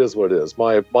it is what it is.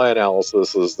 My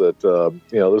analysis is that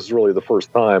this is really the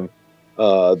first time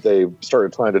they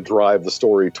started trying to drive the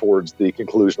story towards the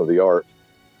conclusion of the arc.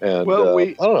 And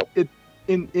I don't know.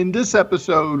 In this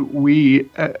episode, we,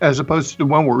 as opposed to the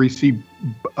one where we see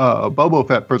Boba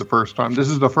Fett for the first time, this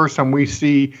is the first time we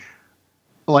see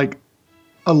like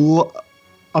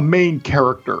a main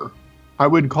character. I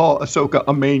would call Ahsoka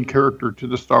a main character to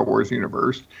the Star Wars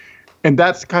universe. And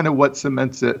that's kind of what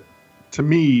cements it to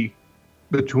me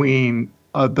between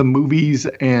the movies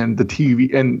and the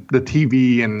TV and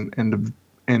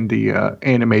the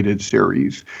animated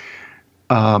series.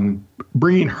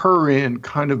 Bringing her in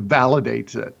kind of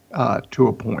validates it to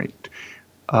a point.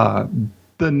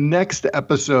 The next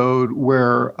episode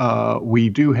where we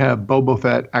do have Boba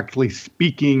Fett actually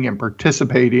speaking and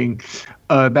participating,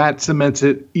 that cements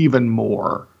it even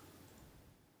more.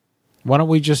 Why don't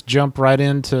we just jump right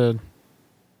into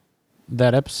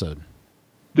that episode?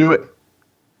 Do it.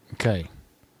 Okay.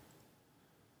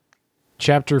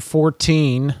 Chapter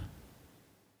 14,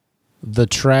 The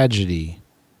Tragedy.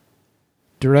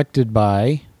 Directed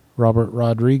by Robert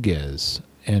Rodriguez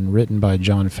and written by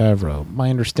Jon Favreau. My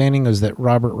understanding is that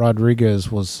Robert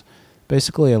Rodriguez was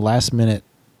basically a last-minute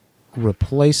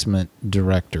replacement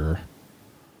director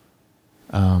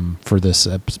for this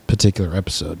particular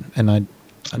episode. And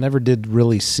I never did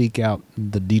really seek out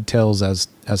the details as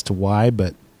to why,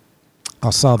 but I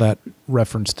saw that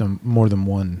referenced to more than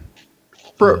one.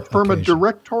 From a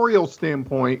directorial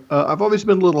standpoint, I've always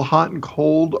been a little hot and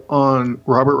cold on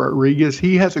Robert Rodriguez.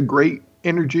 He has a great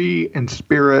energy and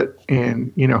spirit,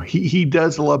 and he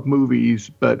does love movies,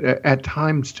 but at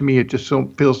times to me it just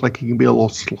feels like he can be a little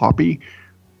sloppy.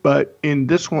 But in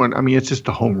this one, I mean, it's just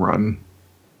a home run.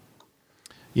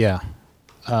 Yeah.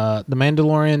 The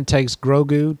Mandalorian takes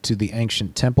Grogu to the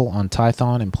ancient temple on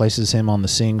Tython and places him on the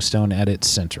Seeing Stone at its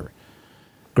center.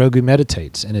 Grogu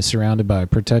meditates and is surrounded by a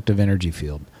protective energy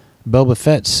field. Boba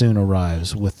Fett soon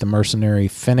arrives with the mercenary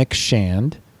Fennec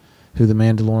Shand, who the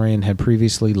Mandalorian had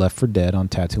previously left for dead on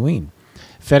Tatooine.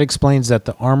 Fett explains that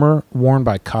the armor worn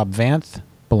by Cobb Vanth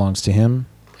belongs to him,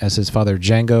 as his father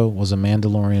Jango was a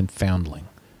Mandalorian foundling.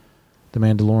 The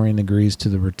Mandalorian agrees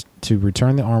to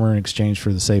return the armor in exchange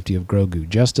for the safety of Grogu,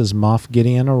 just as Moff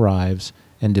Gideon arrives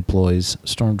and deploys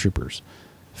stormtroopers.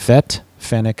 Fett,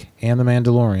 Fennec, and the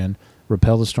Mandalorian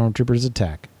repel the stormtroopers'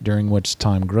 attack, during which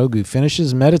time Grogu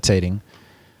finishes meditating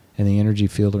and the energy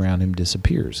field around him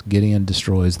disappears. Gideon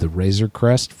destroys the Razor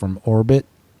Crest from orbit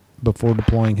before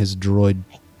deploying his droid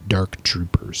Dark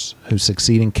Troopers, who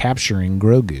succeed in capturing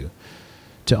Grogu.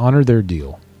 To honor their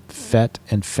deal, Fett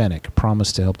and Fennec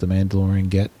promise to help the Mandalorian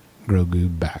get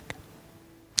Grogu back.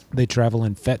 They travel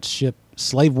in Fett's ship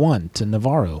Slave One to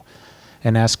Navarro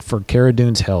and ask for Cara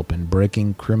Dune's help in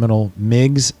breaking criminal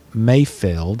Miggs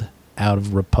Mayfeld out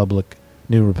of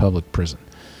New Republic prison.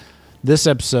 This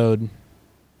episode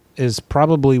is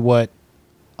probably what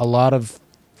a lot of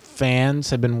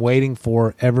fans have been waiting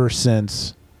for ever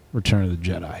since Return of the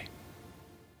Jedi.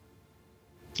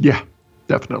 Yeah,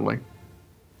 definitely.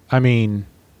 I mean,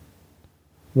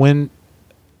 when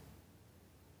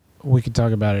we could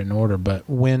talk about it in order, but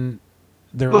when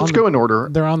let's go in order.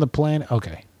 They're on the planet.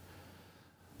 Okay.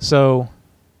 So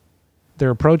they're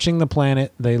approaching the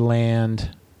planet. They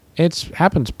land. It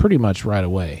happens pretty much right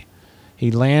away.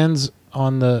 He lands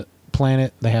on the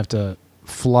planet. They have to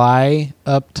fly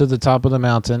up to the top of the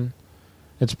mountain.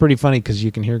 It's pretty funny because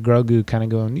you can hear Grogu kind of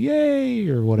going, yay,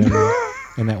 or whatever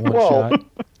in that one shot.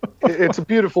 It's a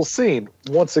beautiful scene.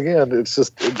 Once again,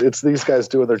 it's these guys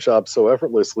doing their job so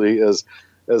effortlessly as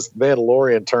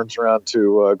Mandalorian turns around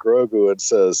to Grogu and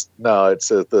says, no, it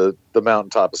says the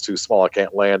mountaintop is too small. I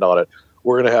can't land on it.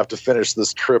 We're going to have to finish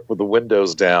this trip with the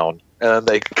windows down. And then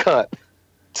they cut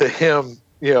to him,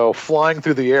 flying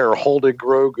through the air, holding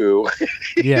Grogu.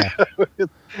 Yeah.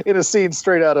 In a scene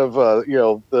straight out of,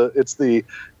 it's the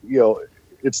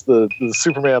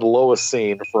Superman Lois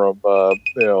scene from,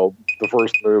 the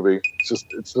first movie.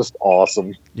 It's just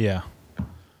awesome. Yeah.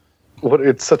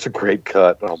 It's such a great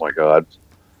cut. Oh my God.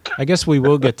 I guess we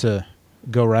will get to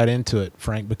go right into it,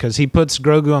 Frank, because he puts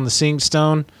Grogu on the Seeing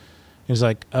Stone. He's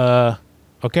like,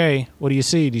 okay, what do you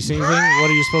see? Do you see anything? What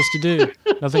are you supposed to do?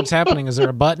 Nothing's happening. Is there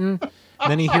a button?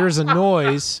 And then he hears a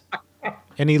noise,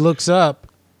 and he looks up.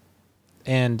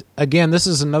 And again, this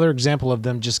is another example of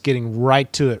them just getting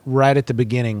right to it, right at the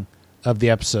beginning of the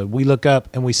episode. We look up,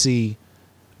 and we see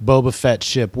Boba Fett's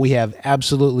ship. We have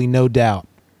absolutely no doubt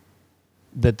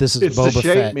that this is Boba the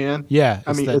shape, Fett. Man. Yeah,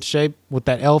 it's shape with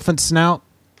that elephant snout.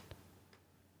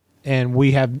 And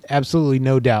we have absolutely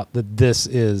no doubt that this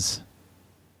is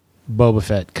Boba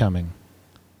Fett coming.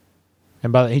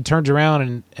 And he turns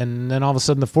around and then all of a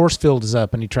sudden the force field is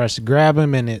up and he tries to grab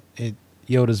him and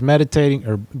Yoda's meditating,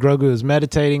 or Grogu is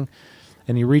meditating,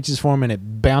 and he reaches for him and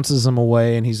it bounces him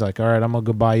away and he's like, all right, I'm going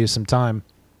to go buy you some time.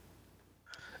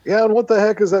 Yeah, and what the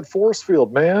heck is that force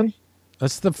field, man?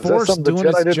 That's the force doing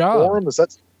its job.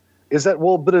 Is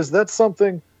that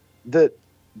something that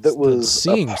that was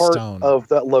a part of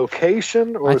that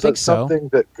location, or is it something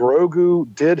that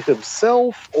Grogu did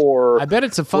himself? Or I bet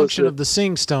it's a function of the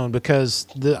Seeing Stone, because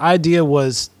the idea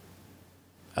was,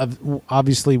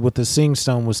 obviously, with the Seeing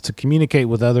Stone was to communicate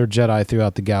with other Jedi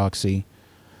throughout the galaxy,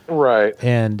 right?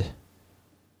 And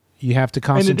you have to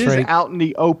concentrate. And it is out in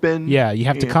the open. Yeah, you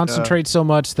have to concentrate so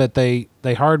much that they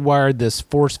hardwired this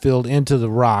force field into the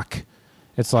rock.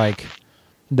 It's like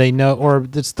they know, or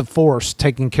it's the Force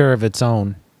taking care of its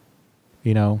own.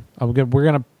 You know, I'm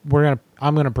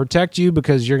gonna protect you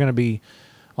because you're gonna be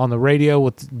on the radio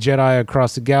with Jedi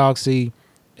across the galaxy,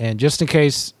 and just in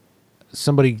case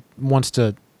somebody wants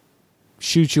to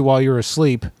shoot you while you're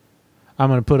asleep, I'm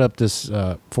gonna put up this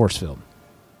force field.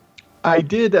 I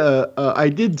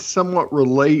did somewhat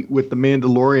relate with the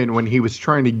Mandalorian when he was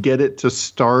trying to get it to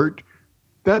start.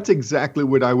 That's exactly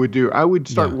what I would do. I would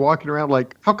start walking around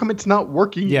like, how come it's not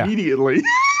working immediately?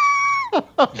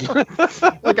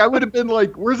 Like, I would have been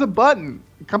like, where's a button?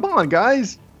 Come on,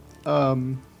 guys.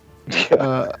 I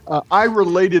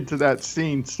related to that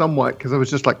scene somewhat because I was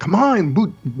just like, come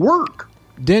on, work.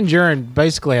 Din Djarin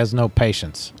basically has no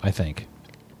patience, I think.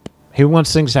 He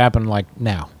wants things to happen like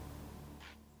now.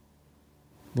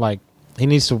 Like, he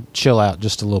needs to chill out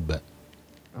just a little bit.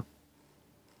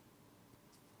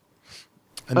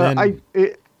 And then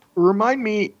remind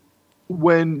me,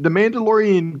 when the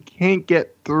Mandalorian can't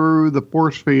get through the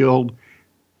force field,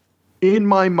 in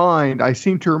my mind, I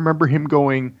seem to remember him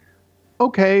going,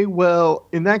 okay, well,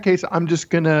 in that case, I'm just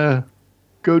going to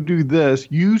go do this.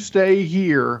 You stay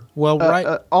here. Well,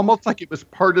 right. Almost like it was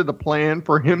part of the plan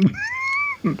for him.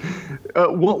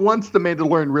 Once the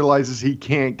Mandalorian realizes he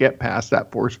can't get past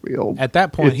that force field. At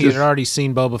that point, he had already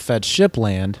seen Boba Fett's ship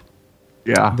land.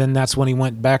 Yeah. Then that's when he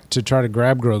went back to try to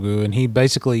grab Grogu, and he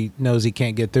basically knows he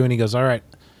can't get through, and he goes, all right,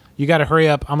 you got to hurry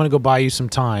up. I'm going to go buy you some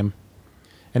time.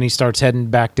 And he starts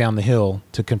heading back down the hill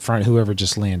to confront whoever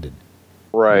just landed.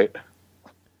 Right.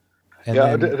 And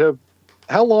then,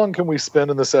 how long can we spend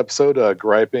in this episode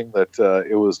griping that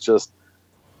it was just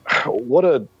what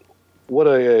a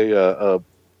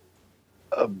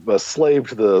slave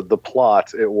to the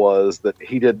plot it was that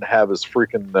he didn't have his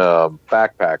freaking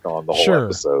backpack on the whole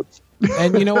episode.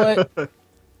 And you know what?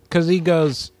 Because he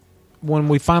goes, when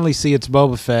we finally see it's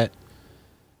Boba Fett,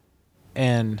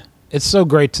 and it's so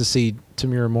great to see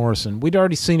Temuera Morrison. We'd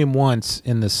already seen him once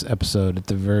in this episode at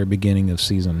the very beginning of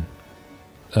season,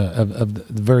 of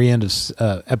the very end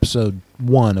of episode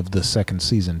 1 of the second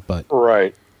season. But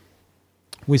right,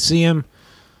 we see him,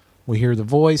 we hear the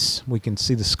voice, we can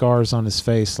see the scars on his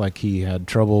face, like he had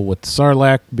trouble with the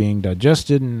Sarlacc being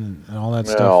digested and all that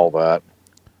stuff. All that.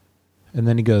 And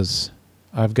then he goes,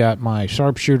 I've got my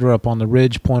sharpshooter up on the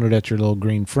ridge pointed at your little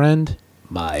green friend.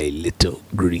 My little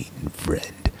green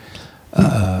friend.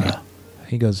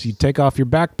 He goes, you take off your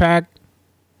backpack,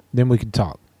 then we can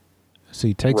talk. So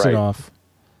he takes it off.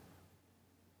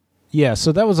 Yeah,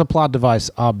 so that was a plot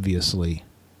device, obviously,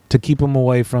 to keep him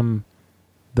away from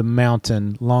the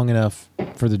mountain long enough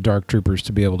for the Dark Troopers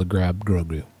to be able to grab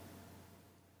Grogu.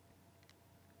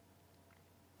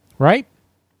 Right?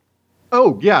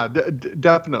 Oh yeah,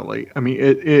 definitely. I mean,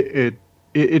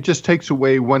 it just takes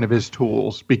away one of his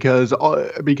tools because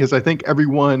I think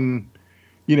everyone,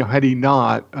 you know, had he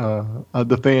not, the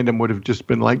fandom would have just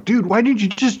been like, dude, why didn't you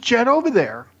just jet over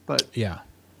there? But yeah,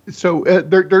 so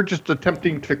they're just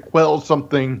attempting to quell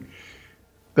something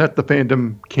that the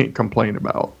fandom can't complain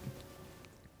about.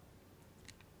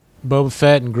 Boba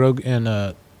Fett and Grogu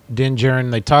and Din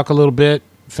Djarin, they talk a little bit.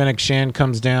 Fennec Shand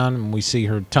comes down, and we see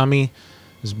her tummy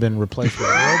has been replaced with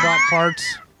robot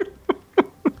parts.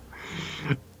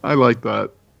 I like that.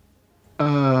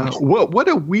 What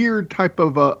a weird type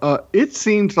of... it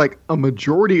seems like a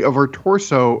majority of her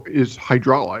torso is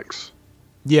hydraulics.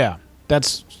 Yeah,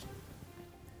 that's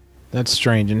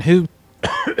strange. And who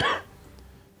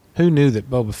knew that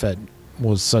Boba Fett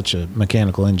was such a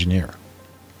mechanical engineer?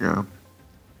 Yeah.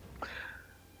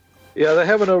 Yeah, they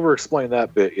haven't over-explained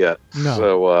that bit yet. No.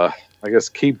 So I guess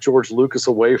keep George Lucas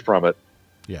away from it.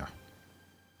 Yeah.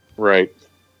 Right.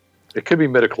 It could be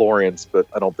midichlorians, but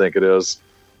I don't think it is.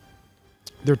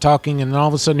 They're talking, and then all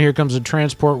of a sudden here comes a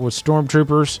transport with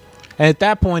stormtroopers. And at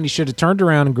that point, he should have turned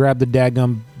around and grabbed the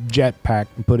daggum jetpack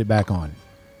and put it back on.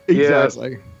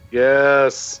 Exactly.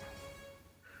 Yes.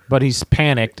 But he's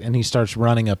panicked, and he starts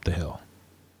running up the hill.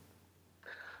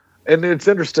 And it's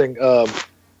interesting.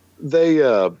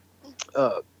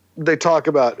 They talk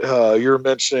about, you're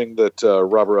mentioning that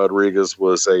Robert Rodriguez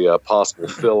was a possible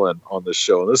fill-in on this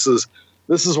show. And this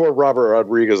is where Robert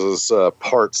Rodriguez's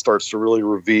part starts to really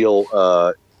reveal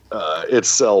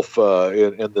itself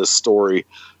in this story,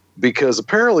 because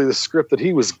apparently the script that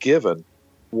he was given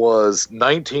was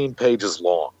 19 pages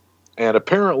long. And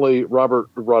apparently Robert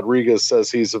Rodriguez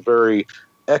says he's a very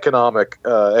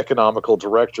economical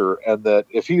director, and that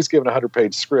if he's given a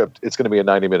 100-page script, it's going to be a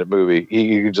 90-minute movie.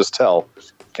 You can just tell.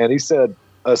 And he said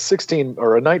a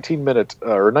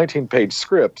 19-page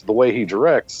script, the way he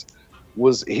directs,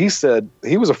 he said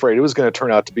he was afraid it was going to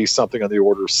turn out to be something on the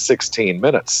order of 16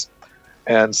 minutes.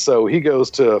 And so he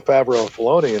goes to Favreau and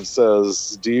Filoni and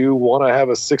says, do you want to have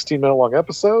a 16-minute long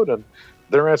episode? And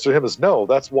their answer to him is, no,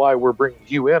 that's why we're bringing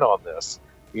you in on this.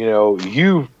 You know,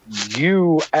 you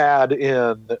add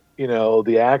in, you know,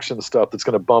 the action stuff that's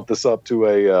going to bump this up to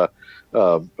an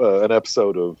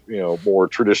episode of, you know, more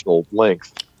traditional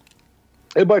length.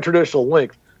 And by traditional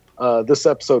length, this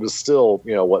episode is still,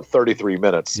 33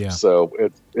 minutes. Yeah. So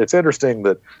it's interesting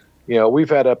that, we've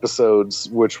had episodes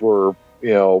which were,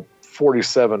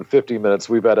 47, 50 minutes.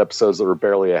 We've had episodes that were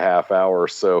barely a half hour.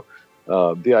 So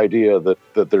the idea that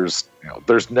there's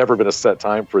never been a set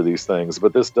time for these things,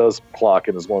 but this does clock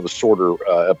in as one of the shorter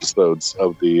episodes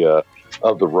of the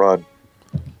run.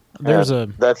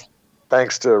 That's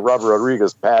thanks to Robert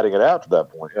Rodriguez padding it out to that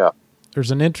point. Yeah.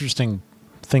 There's an interesting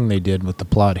thing they did with the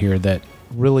plot here that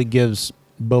really gives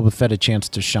Boba Fett a chance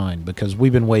to shine, because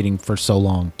we've been waiting for so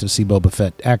long to see Boba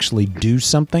Fett actually do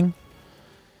something.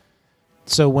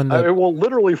 So when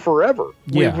literally forever.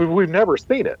 Yeah. We've never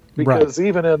seen it, because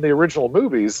even in the original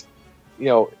movies,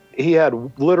 he had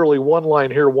literally one line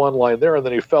here, one line there, and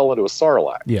then he fell into a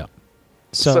Sarlacc. Yeah.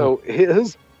 So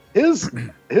his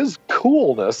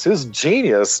coolness, his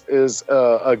genius is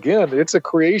again, it's a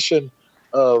creation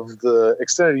of the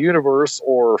extended universe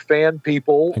or fan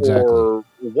people or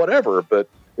whatever, but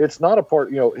it's not a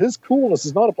part, his coolness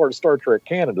is not a part of Star Trek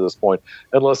canon to this point,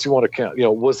 unless you want to count,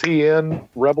 was he in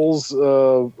Rebels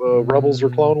or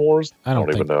Clone Wars? I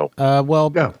don't even know.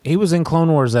 He was in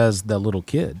Clone Wars as the little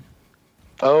kid.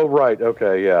 Oh, right.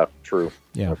 Okay. Yeah, true.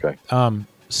 Yeah. Okay.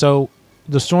 So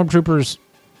the stormtroopers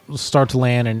start to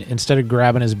land, and instead of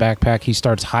grabbing his backpack, he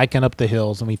starts hiking up the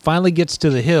hills, and he finally gets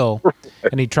to the hill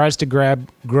and he tries to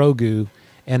grab Grogu,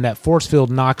 and that force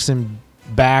field knocks him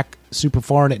back super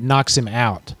far, and it knocks him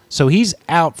out. So he's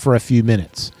out for a few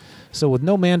minutes. So with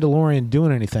no Mandalorian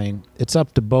doing anything, it's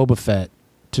up to Boba Fett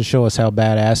to show us how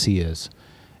badass he is.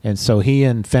 And so he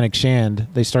and Fennec Shand,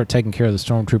 they start taking care of the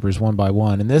stormtroopers one by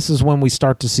one. And this is when we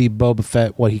start to see Boba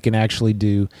Fett, what he can actually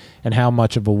do and how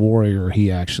much of a warrior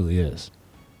he actually is.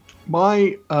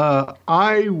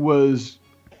 I was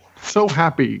so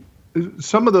happy.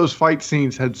 Some of those fight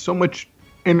scenes had so much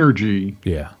energy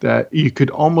that you could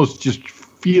almost just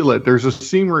feel it. There's a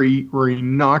scene where he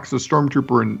knocks a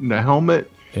stormtrooper in the helmet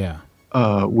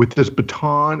with his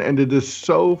baton, and it is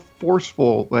so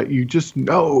forceful that you just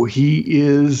know he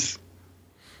is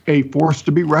a force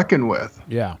to be reckoned with.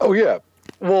 Yeah. Oh yeah.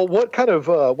 Well, what kind of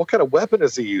weapon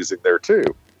is he using there too?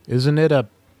 Isn't it it's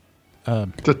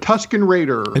a Tusken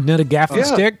Raider? Isn't it a gaffy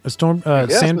stick? A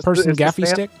sand person gaffy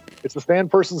stick? It's a sand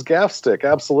person's gaff stick,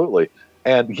 absolutely.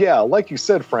 And yeah, like you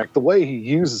said, Frank, the way he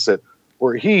uses it,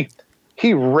 where he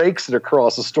rakes it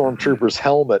across a stormtrooper's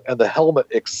helmet, and the helmet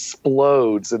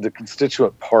explodes into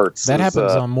constituent parts. That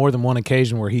happens on more than one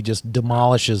occasion, where he just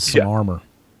demolishes some armor.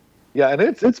 Yeah, and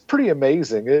it's pretty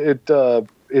amazing. It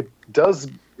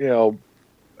does,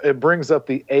 it brings up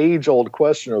the age-old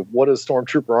question of what is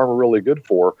stormtrooper armor really good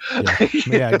for?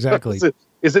 Yeah, exactly.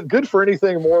 Is it good for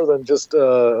anything more than just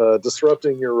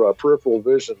disrupting your peripheral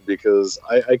vision? Because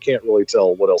I can't really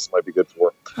tell what else it might be good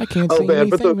for. I can't see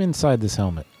anything inside this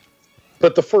helmet.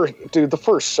 But the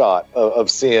first shot of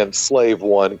seeing Slave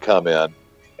One come in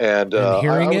and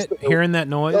hearing that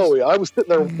noise. Oh yeah, I was sitting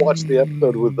there watching the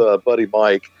episode with Buddy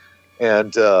Mike,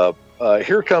 and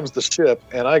here comes the ship,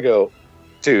 and I go,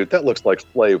 dude, that looks like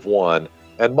Slave One,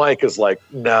 and Mike is like,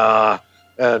 nah,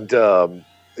 and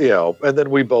and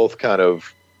then we both kind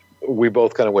of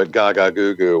went gaga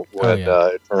goo goo when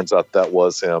it turns out that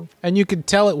was him, and you could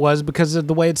tell it was because of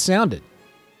the way it sounded.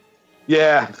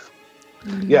 Yeah.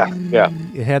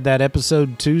 It had that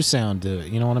episode 2 sound to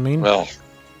it. You know what I mean? Well,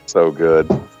 so good.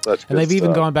 And they've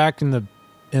even gone back in the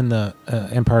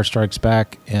Empire Strikes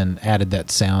Back and added that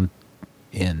sound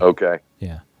in. Okay.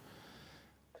 Yeah.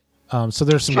 So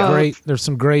there's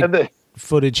some great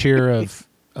footage here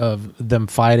of them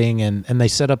fighting, and they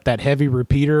set up that heavy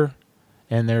repeater,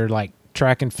 and they're like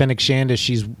tracking Fennec Shand as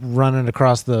she's running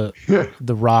across the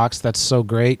rocks. That's so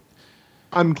great.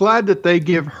 I'm glad that they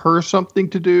give her something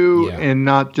to do and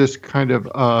not just kind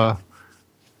of.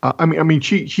 I mean,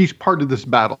 she's part of this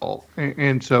battle,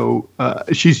 and so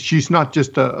she's not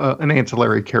just an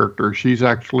ancillary character. She's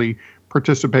actually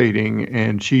participating,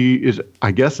 and she is,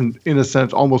 I guess, in a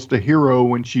sense, almost a hero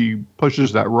when she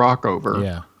pushes that rock over.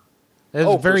 Yeah. It's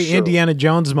a very Indiana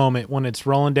Jones moment when it's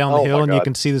rolling down the hill and you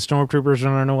can see the stormtroopers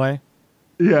running away.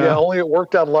 Yeah, only it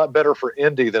worked out a lot better for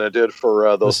Indy than it did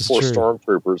for those poor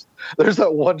stormtroopers. There's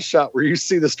that one shot where you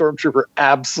see the stormtrooper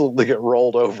absolutely get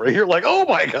rolled over. You're like, oh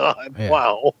my God,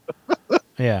 wow.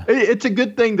 Yeah, it's a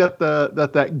good thing that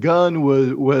that gun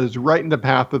was right in the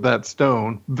path of that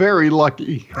stone. Very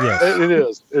lucky. Yes,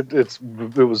 it is.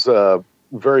 It was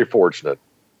very fortunate.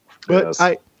 But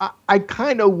yes. I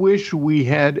kind of wish we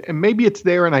had, and maybe it's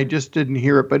there and I just didn't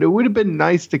hear it, but it would have been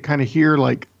nice to kind of hear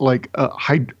like a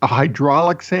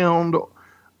hydraulic sound,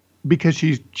 because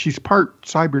she's part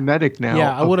cybernetic now.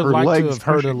 Yeah, I would have liked to have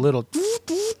heard a little.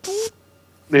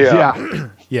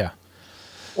 Yeah.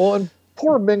 Well, and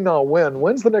poor Ming-Na Wen.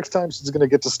 When's the next time she's going to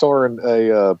get to star in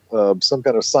some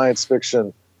kind of science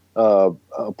fiction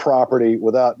property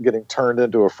without getting turned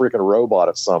into a freaking robot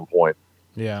at some point?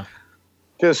 Yeah.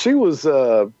 Because she was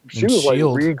like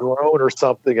regrown or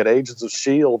something in Agents of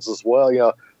S.H.I.E.L.D. as well. You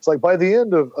know, it's like by the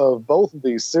end of both of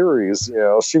these series, you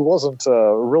know, she wasn't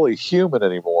really human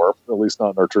anymore, at least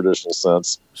not in her traditional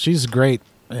sense. She's great,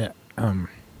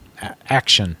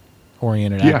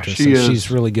 action-oriented actress. She is. She's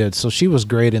really good. So she was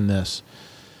great in this.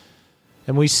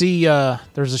 And we see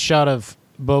there's a shot of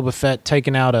Boba Fett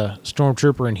taking out a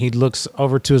stormtrooper, and he looks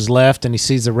over to his left, and he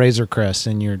sees the Razor Crest,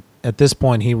 and at this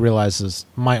point, he realizes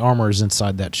my armor is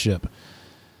inside that ship.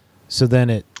 So then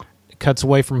it cuts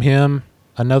away from him.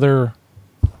 Another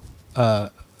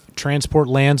transport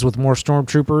lands with more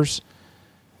stormtroopers,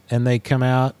 and they come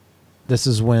out. This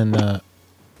is when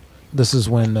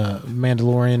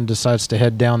Mandalorian decides to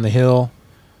head down the hill,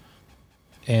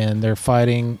 and they're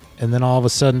fighting. And then all of a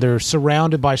sudden, they're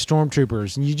surrounded by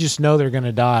stormtroopers, and you just know they're going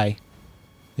to die.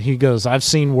 He goes, I've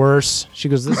seen worse. She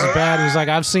goes, this is bad. He's like,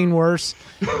 I've seen worse.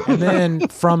 And then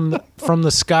from the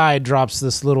sky drops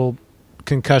this little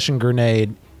concussion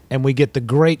grenade, and we get the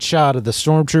great shot of the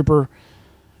stormtrooper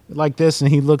like this,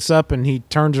 and he looks up and he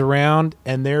turns around,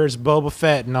 and there's Boba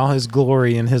Fett in all his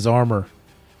glory in his armor.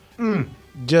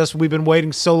 Just, we've been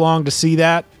waiting so long to see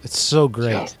that. It's so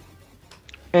great. Yeah.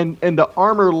 And the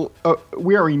armor,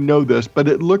 we already know this, but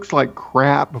it looks like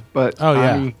crap. But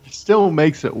I mean, he still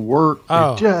makes it work.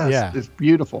 It's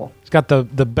beautiful. It's got the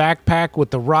backpack with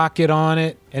the rocket on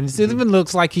it, and it even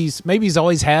looks like he's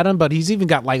always had them, but he's even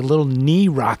got like little knee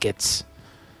rockets.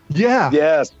 Yeah.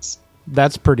 Yes.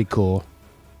 That's pretty cool.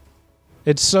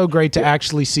 It's so great to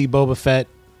actually see Boba Fett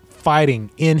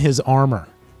fighting in his armor.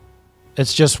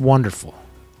 It's just wonderful.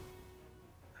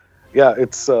 Yeah,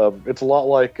 it's a lot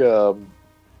like.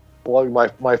 Well,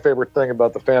 my favorite thing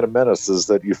about the Phantom Menace is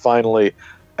that you finally,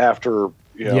 after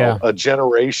a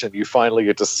generation, you finally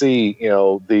get to see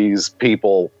these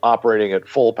people operating at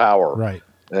full power, right?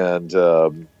 And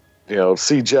see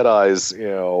Jedi's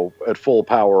at full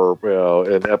power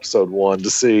in Episode 1. To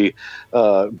see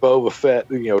Boba Fett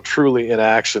truly in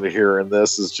action here, and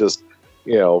this is just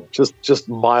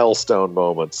milestone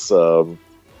moments.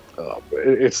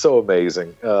 It's so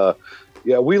amazing.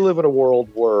 We live in a world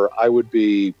where I would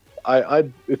be.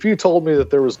 If you told me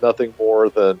that there was nothing more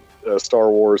than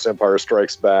Star Wars, Empire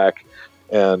Strikes Back,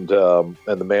 and The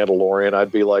Mandalorian,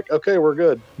 I'd be like, okay, we're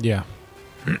good. Yeah.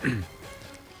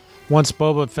 Once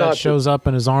Boba Fett shows up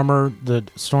in his armor, the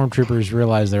stormtroopers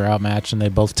realize they're outmatched, and they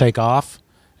both take off.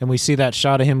 And we see that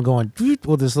shot of him going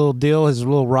with this little deal, his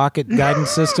little rocket guidance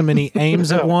system, and he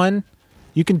aims at one.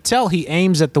 You can tell he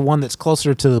aims at the one that's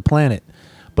closer to the planet,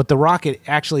 but the rocket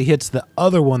actually hits the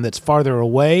other one that's farther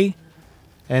away.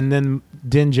 And then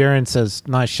Din Djarin says,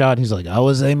 nice shot. He's like, I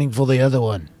was aiming for the other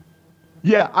one.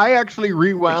 Yeah, I actually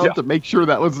rewound to make sure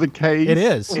that was the case. It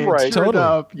is. Right.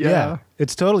 Totally. Yeah.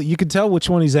 It's totally. You can tell which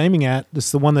one he's aiming at.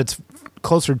 It's the one that's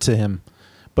closer to him.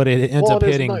 But it ends up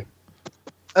hitting.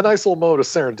 A nice little moment of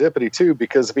serendipity, too,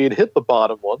 because if he had hit the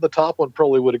bottom one, the top one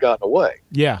probably would have gotten away.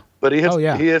 Yeah. But he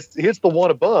hits the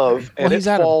one above, and it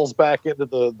falls back into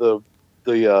the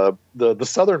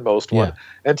southernmost one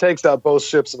and takes out both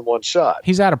ships in one shot.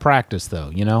 He's out of practice,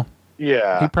 though,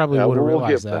 Yeah. He probably would have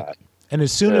realized that. And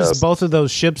as soon as both of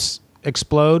those ships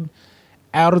explode,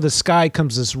 out of the sky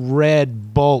comes this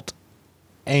red bolt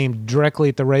aimed directly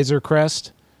at the Razor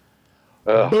Crest.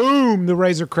 Boom! The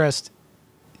Razor Crest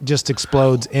just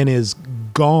explodes and is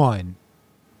gone.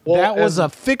 Well, that was a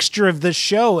fixture of the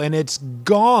show, and it's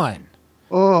gone.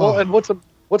 Well, and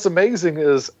what's amazing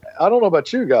is, I don't know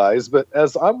about you guys, but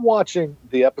as I'm watching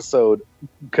the episode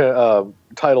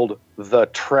titled The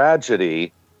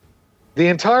Tragedy, the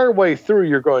entire way through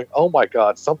you're going, oh my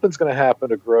God, something's going to happen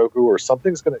to Grogu, or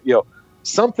something's going to,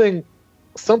 something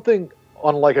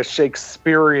on like a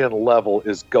Shakespearean level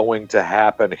is going to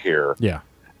happen here. Yeah.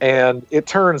 And it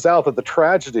turns out that the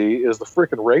tragedy is the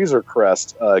freaking Razor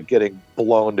Crest getting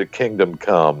blown to Kingdom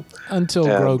Come. Until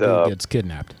Grogu gets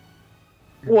kidnapped.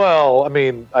 Well, I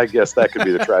mean, I guess that could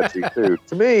be the tragedy too.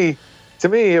 To me,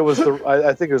 it was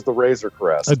I think it was the Razor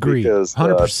Crest. Agreed, because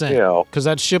 100%. You know, because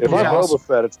that ship if was I'm awesome. Boba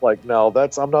Fett, it's like no,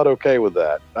 I'm not okay with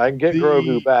that. I can get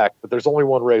Grogu back, but there's only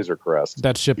one Razor Crest.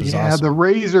 That ship is yeah, awesome. the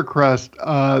Razor Crest.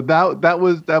 That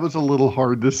was a little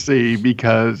hard to see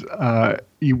because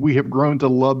we have grown to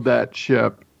love that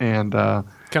ship. And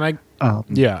can I?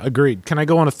 Yeah, agreed. Can I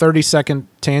go on a 30-second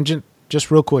tangent, just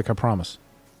real quick? I promise.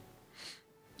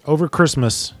 Over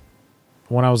Christmas,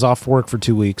 when I was off work for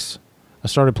 2 weeks, I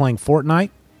started playing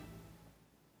Fortnite.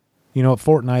 You know what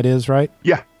Fortnite is, right?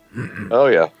 Yeah. Oh,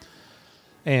 yeah.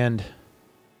 And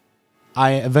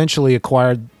I eventually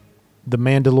acquired the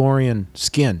Mandalorian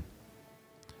skin.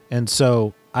 And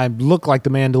so I look like the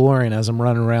Mandalorian as I'm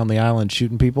running around the island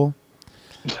shooting people.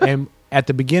 And at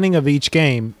the beginning of each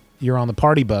game, you're on the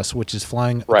party bus, which is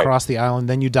flying across the island.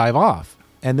 Then you dive off.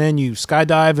 And then you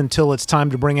skydive until it's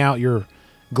time to bring out your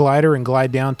glider and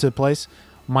glide down to a place.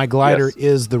 My glider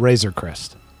is the Razor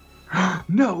Crest.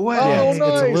 No way. Yeah, it's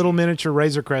a little miniature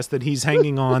Razor Crest that he's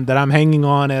hanging on, that I'm hanging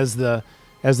on as the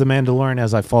Mandalorian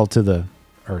as I fall to the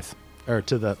earth or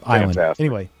to the island.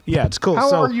 Anyway, yeah, it's cool.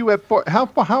 How are you at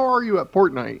how are you at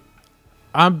Fortnite?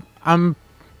 I'm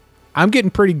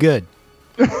getting pretty good,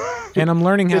 and I'm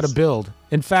learning how to build.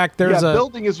 In fact,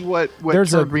 building is what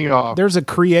turned me off. There's a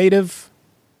creative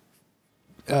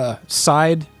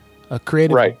side. A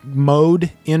creative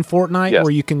mode in Fortnite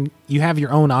where you have your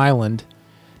own island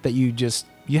that you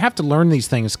have to learn these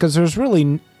things because there's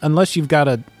really, unless you've got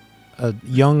a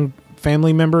young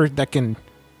family member that can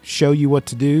show you what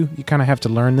to do, you kind of have to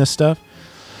learn this stuff.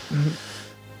 Mm-hmm.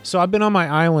 So I've been on my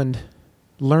island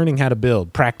learning how to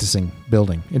build, practicing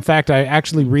building. In fact, I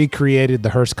actually recreated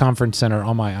the Hearst Conference Center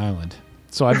on my island.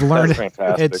 So I've learned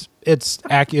it's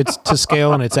to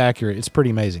scale and it's accurate. It's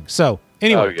pretty amazing. So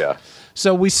anyway. Oh, yeah.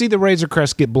 So we see the Razor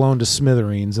Crest get blown to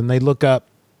smithereens, and they look up.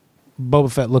 Boba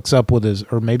Fett looks up with his,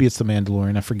 or maybe it's the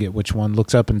Mandalorian, I forget which one,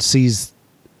 looks up and sees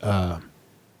it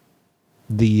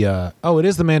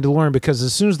is the Mandalorian, because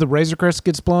as soon as the Razor Crest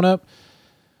gets blown up,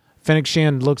 Fennec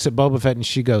Shand looks at Boba Fett and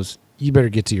she goes, "You better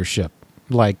get to your ship.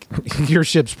 Like, your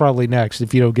ship's probably next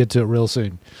if you don't get to it real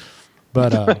soon."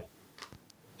 But,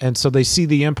 and so they see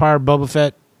the Empire. Boba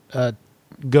Fett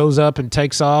goes up and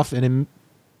takes off and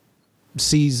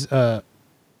sees, then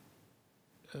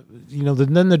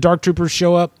the Dark Troopers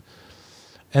show up,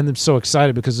 and they're so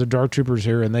excited because the Dark Troopers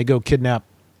here, and they go kidnap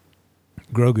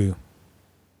Grogu.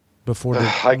 Before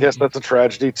I guess that's a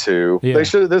tragedy too. Yeah.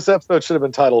 This episode should have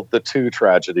been titled "The Two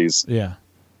Tragedies." Yeah,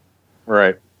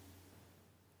 right.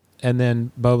 And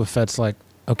then Boba Fett's like,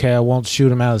 "Okay, I won't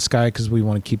shoot him out of the sky because we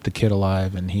want to keep the kid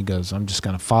alive." And he goes, "I'm just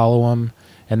going to follow him."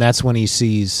 And that's when he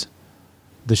sees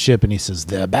the ship, and he says,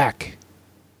 "They're back.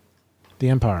 The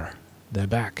Empire, they're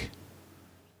back."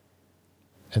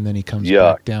 And then he comes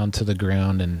back down to the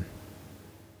ground,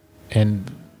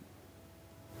 and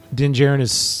Din Djarin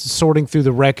is sorting through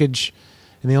the wreckage,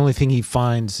 and the only thing he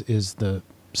finds is the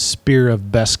spear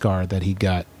of Beskar that he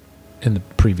got in the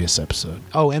previous episode.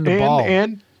 Oh, and the ball,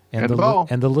 and the ball,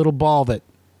 and the little ball that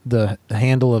the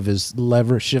handle of his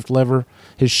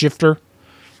his shifter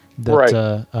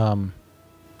that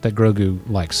that Grogu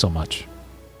likes so much.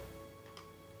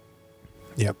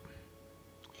 Yep.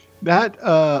 That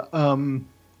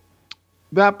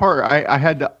that part I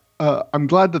had to. I'm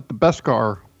glad that the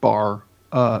Beskar bar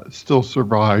still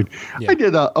survived. Yeah. I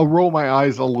did a roll my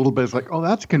eyes a little bit. It's like, oh,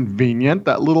 that's convenient.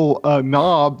 That little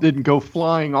knob didn't go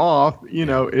flying off.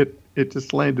 It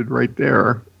just landed right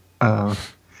there. But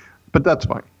that's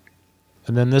fine.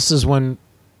 And then this is when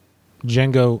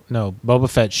Boba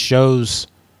Fett shows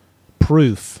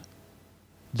proof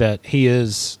that he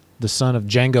is the son of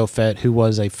Jango Fett, who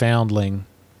was a foundling,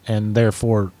 and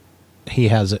therefore he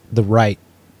has the right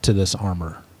to this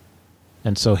armor.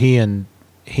 And so he and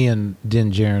Din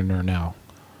Djarin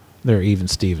they're even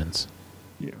Stevens.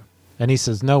 Yeah. And he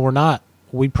says, "No, we're not.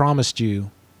 We promised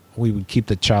you we would keep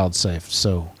the child safe.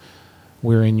 So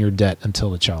we're in your debt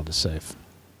until the child is safe."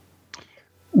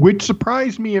 Which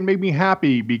surprised me and made me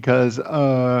happy because,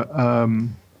 I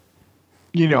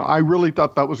really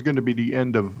thought that was going to be the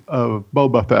end of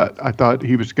Boba Fett. I thought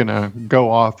he was going to go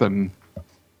off and...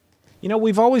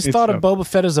 we've always thought of Boba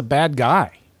Fett as a bad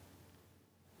guy.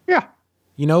 Yeah.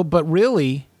 But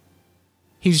really,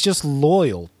 he's just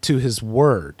loyal to his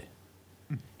word.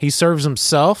 He serves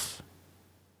himself,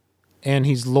 and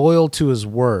he's loyal to his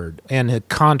word and the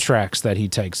contracts that he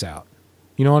takes out.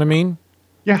 You know what I mean?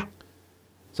 Yeah.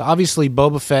 So obviously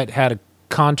Boba Fett had a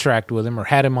contract with him or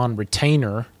had him on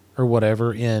retainer or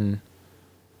whatever in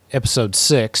episode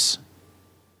 6.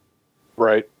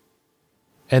 Right.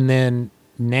 And then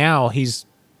now he's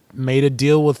made a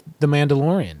deal with the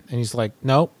Mandalorian. And he's like,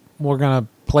 nope, we're going to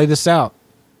play this out.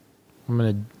 I'm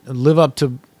going to live up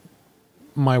to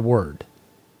my word.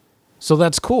 So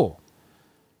that's cool.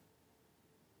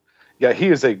 Yeah, he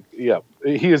is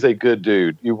a good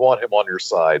dude. You want him on your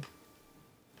side.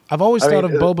 I've always thought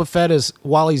of Boba Fett as,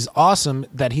 while he's awesome,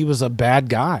 that he was a bad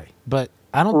guy. But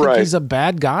I don't think he's a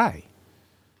bad guy.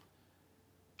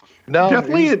 No,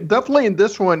 definitely in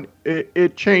this one,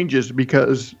 it changes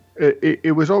because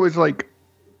it was always like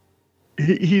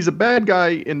he's a bad guy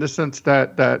in the sense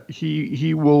that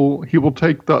he will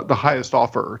take the highest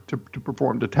offer to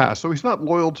perform the task. So he's not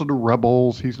loyal to the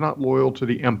rebels. He's not loyal to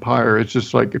the Empire. It's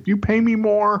just like, if you pay me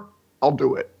more, I'll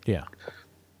do it. Yeah.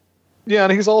 Yeah,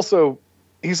 and he's also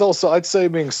I'd say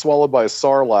being swallowed by a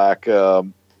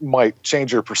Sarlacc might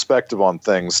change your perspective on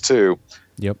things too.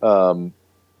 Yep.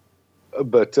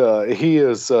 But he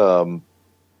is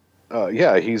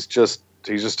he's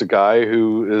just a guy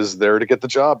who is there to get the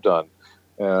job done.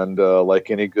 And like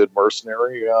any good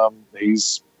mercenary,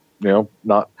 he's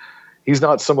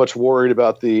not so much worried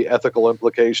about the ethical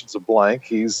implications of blank.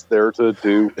 He's there to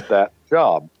do that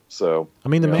job. So I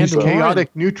mean, the Mandalorian, he's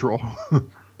chaotic neutral.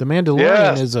 The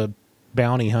Mandalorian is a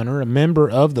bounty hunter, a member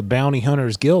of the Bounty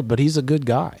Hunters Guild, but he's a good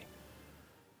guy.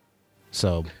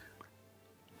 So,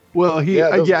 well,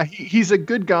 he's a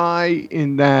good guy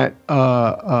in that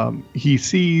he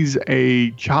sees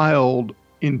a child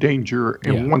in danger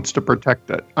and wants to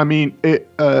protect it. I mean,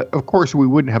 of course, we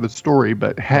wouldn't have a story,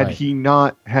 but had he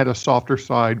not had a softer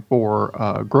side for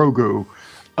Grogu,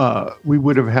 we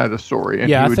would have had a story.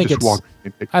 And I think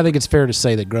it's fair to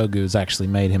say that Grogu has actually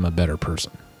made him a better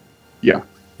person. Yeah.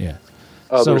 Yeah.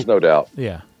 Oh, there's no doubt.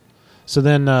 Yeah. So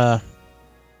then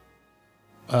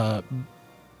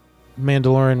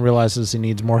Mandalorian realizes he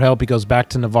needs more help. He goes back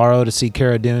to Navarro to see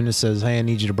Cara Dune and says, hey, I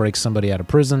need you to break somebody out of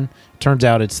prison. Turns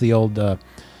out it's the old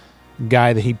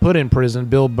guy that he put in prison,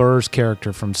 Bill Burr's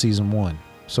character from season 1.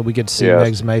 So we get to see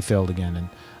Megs Mayfield again. And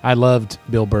I loved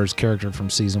Bill Burr's character from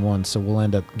season 1, so we'll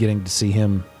end up getting to see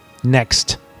him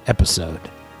next episode.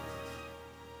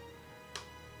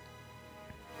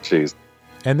 Jeez.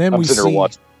 And then we see sorry,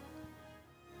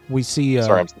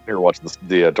 I'm sitting here watching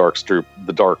the dark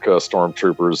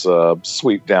stormtroopers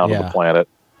sweep down to the planet.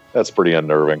 That's pretty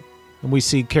unnerving. And we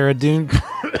see Cara Dune,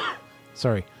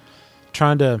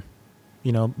 trying to,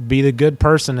 be the good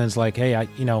person. And it's like, hey, I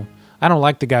don't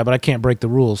like the guy, but I can't break the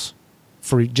rules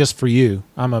for you.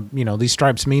 These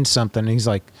stripes mean something. And he's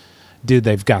like, dude,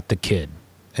 they've got the kid.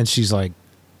 And she's like,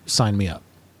 sign me up.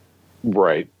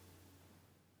 Right.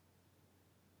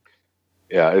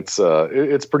 Yeah, it's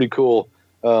pretty cool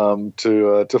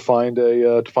to find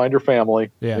your family,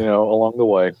 along the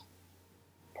way.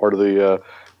 Part of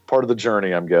the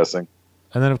journey, I'm guessing.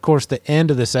 And then, of course, the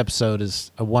end of this episode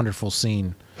is a wonderful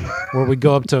scene where we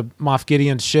go up to Moff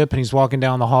Gideon's ship and he's walking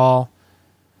down the hall.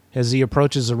 As he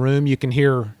approaches a room, you can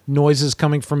hear noises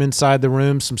coming from inside the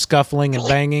room, some scuffling and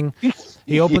banging.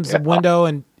 He opens the window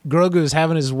and Grogu is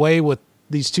having his way with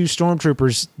these two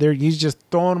stormtroopers. He's just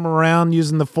throwing them around,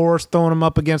 using the Force, throwing them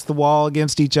up against the wall,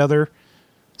 against each other.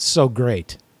 So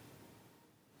great.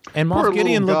 And Moff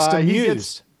Gideon looks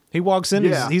amused. He walks in,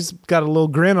 he's got a little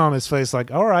grin on his face like,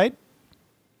 all right.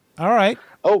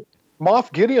 Oh,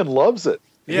 Moff Gideon loves it.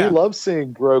 Yeah. He loves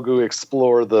seeing Grogu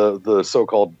explore the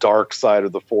so-called dark side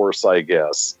of the Force, I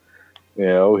guess.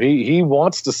 He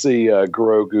wants to see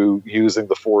Grogu using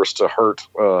the Force to hurt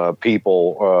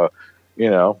people.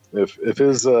 If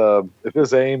his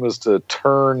aim is to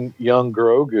turn young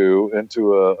Grogu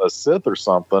into a Sith or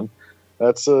something,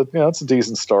 that's a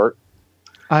decent start.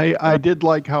 I did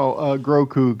like how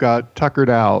Grogu got tuckered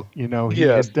out. He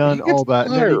had done all that,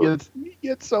 and then he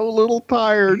gets so little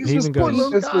tired. It's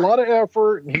a lot of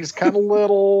effort, and he's kind of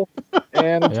little,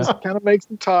 and it just kind of makes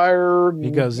him tired.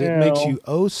 He goes, it makes you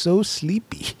so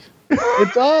sleepy.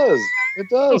 It does. It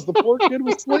does. The poor kid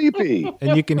was sleepy.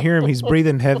 And you can hear him. He's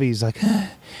breathing heavy. He's like,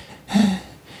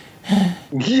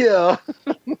 yeah.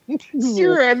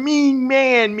 You're a mean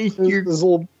man, Mr. His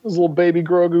little baby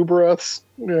Grogu breaths.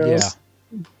 Yes.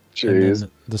 Yeah. Jeez.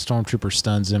 And the stormtrooper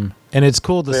stuns him. And it's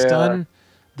cool. The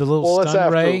little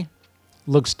stun ray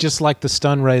looks just like the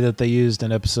stun ray that they used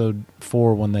in episode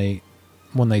 4 when they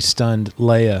stunned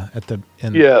Leia at the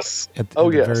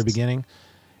very beginning.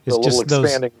 It's just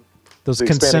those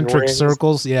concentric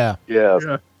circles. Yeah.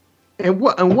 Yeah. And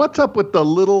what's up with the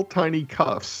little tiny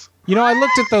cuffs? I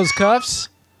looked at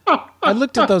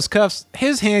those cuffs.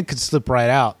 His hand could slip right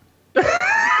out.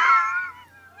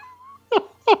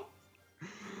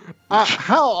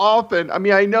 How often? I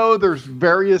mean, I know there's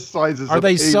various sizes. Are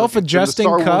they self-adjusting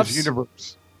cuffs?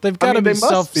 Universe. They've got to be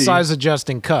size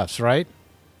adjusting cuffs, right?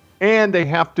 And they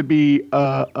have to be.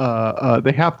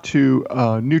 They have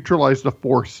to neutralize the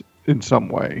force in some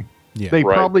way. Yeah. They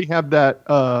probably have that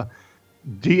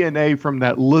DNA from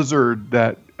that lizard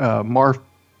that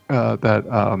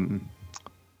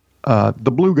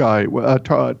the blue guy,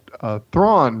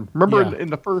 Thrawn. Remember in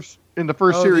the first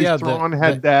series, Thrawn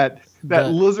had that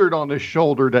lizard on his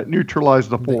shoulder that neutralized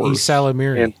the force.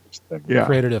 Salamiri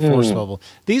created a force bubble.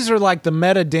 These are like the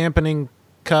meta dampening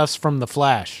cuffs from The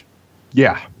Flash.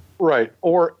 Yeah. Right.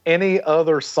 Or any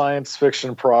other science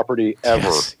fiction property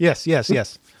ever. Yes. Yeah.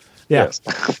 Yes.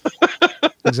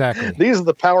 Exactly. These are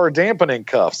the power dampening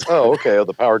cuffs. Oh, okay.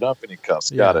 The power dampening cuffs.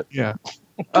 Got it. Yeah.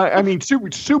 I mean,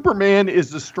 Superman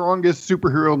is the strongest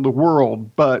superhero in the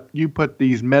world, but you put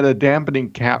these meta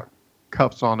dampening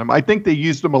cuffs on him. I think they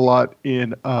used them a lot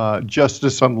in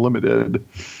Justice Unlimited.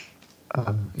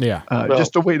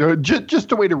 Just a way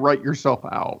to write yourself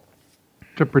out,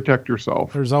 to protect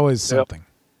yourself. There's always something.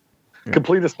 Yeah.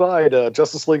 Complete aside,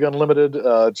 Justice League Unlimited,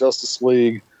 Justice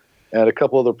League, and a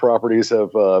couple other properties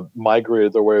have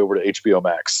migrated their way over to HBO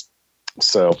Max.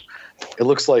 So it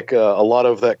looks like a lot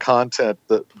of that content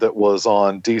that was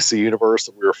on DC Universe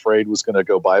that we were afraid was going to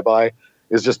go bye-bye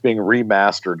is just being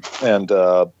remastered and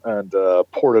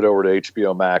ported over to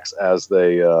HBO Max as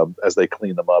they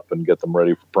clean them up and get them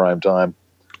ready for prime time.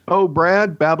 Oh,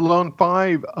 Brad, Babylon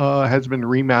 5 has been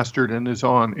remastered and is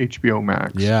on HBO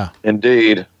Max. Yeah.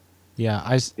 Indeed. Yeah,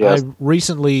 I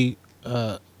recently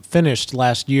finished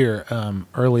last year,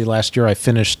 early last year, I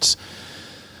finished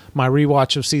my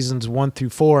rewatch of seasons 1 through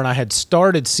 4, and I had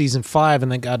started season 5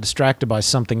 and then got distracted by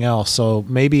something else. So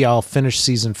maybe I'll finish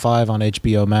season 5 on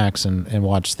HBO Max and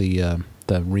watch the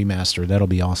remaster. That'll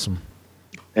be awesome.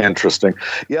 Interesting.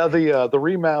 Yeah, the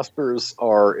remasters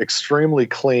are extremely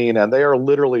clean, and they are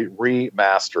literally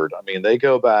remastered. I mean, they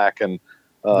go back and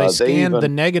they scan the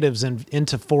negatives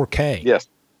into 4K. Yes.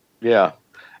 Yeah.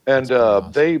 And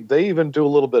they even do a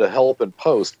little bit of help in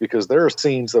post, because there are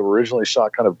scenes that were originally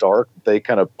shot kind of dark. They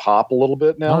kind of pop a little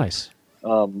bit now. Nice.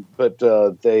 But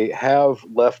they have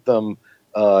left them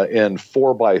in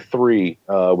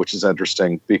 4:3, which is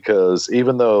interesting, because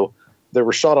even though they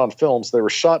were shot on films, they were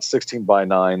shot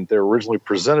 16:9. They were originally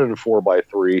presented in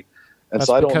 4:3. And that's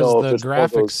so I don't know if it's the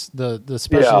graphics, the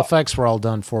special effects were all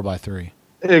done 4:3.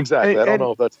 Exactly. I don't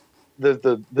know if that's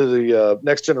the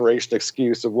next generation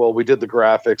excuse of, well, we did the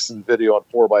graphics and video on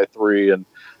 4:3, and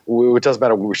it doesn't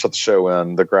matter when we shut the show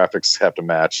in, the graphics have to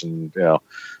match, and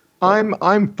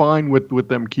I'm fine with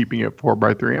them keeping it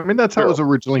 4:3. I mean, that's how it was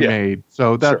originally made,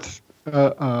 so that's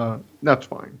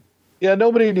fine. Yeah,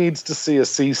 nobody needs to see a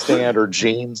C-stand or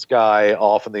jeans guy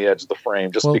off in the edge of the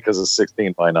frame just because it's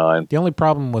 16:9. The only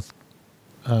problem with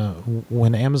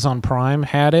when Amazon Prime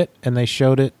had it and they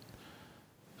showed it,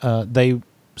 they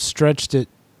stretched it,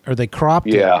 or they cropped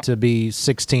it to be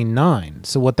 16:9.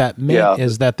 So what that meant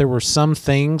is that there were some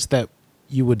things that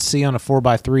you would see on a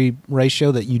 4:3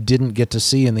 ratio that you didn't get to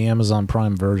see in the Amazon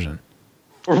Prime version.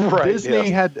 Right.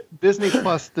 Disney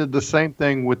Plus did the same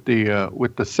thing with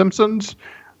the Simpsons,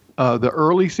 the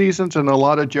early seasons, and a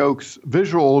lot of jokes,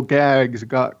 visual gags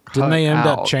got cut. Didn't they end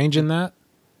out. up changing that?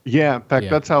 Yeah, in fact,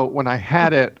 that's how, when I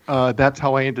had it, that's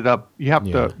how I ended up. You have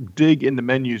to dig in the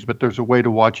menus, but there's a way to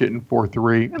watch it in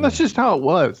 4:3, and that's just how it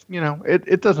was.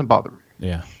 It doesn't bother me.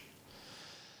 Yeah.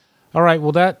 All right,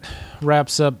 well, that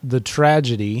wraps up the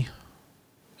tragedy,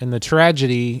 and the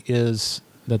tragedy is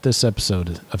that this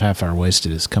episode of Half Hour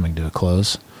Wasted is coming to a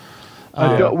close.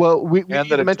 Well, we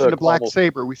mentioned the Black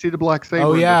Saber. We see the Black Saber.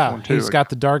 Oh, yeah, in this one too. He's got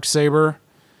the dark saber,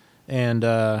 and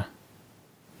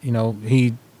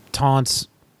he taunts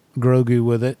Grogu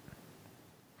with it.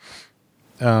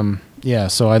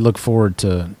 So I look forward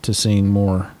to seeing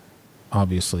more,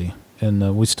 obviously,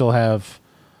 and we still have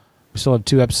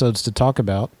 2 episodes to talk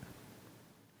about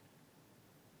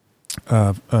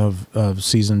of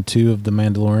season 2 of The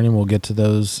Mandalorian. We'll get to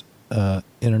those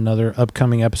in another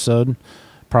upcoming episode,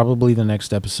 probably the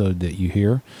next episode that you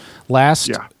hear. Last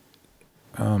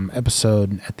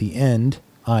episode, at the end,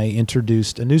 I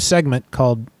introduced a new segment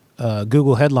called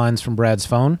Google Headlines from Brad's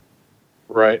phone.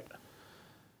 Right.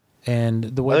 And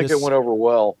the way I think it went over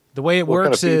well. The way it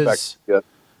works is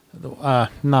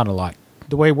not a lot.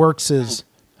 The way it works is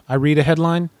I read a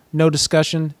headline, no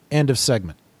discussion, end of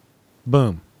segment.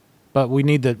 Boom. But we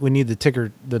need the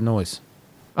ticker, the noise.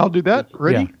 I'll do that.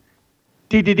 Ready?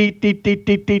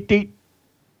 Yeah.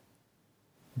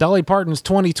 Dolly Parton's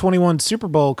 2021 Super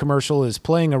Bowl commercial is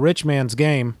playing a rich man's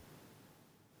game.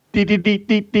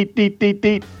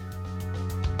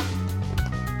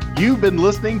 You've been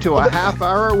listening to a half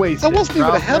hour wasted. That wasn't even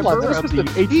a proud headline. member That was of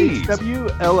just the a tease.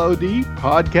 HHWLOD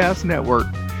Podcast Network.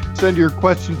 Send your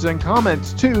questions and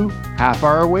comments to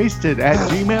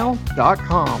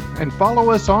halfhourwasted@gmail.com and follow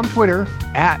us on Twitter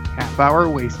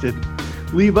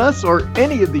 @halfhourwasted. Leave us or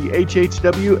any of the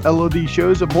HHWLOD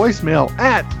shows a voicemail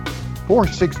at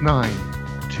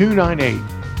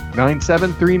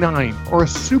 469-298-9739. Or a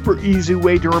super easy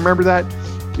way to remember that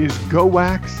is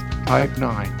GoWax Type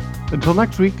 9. Until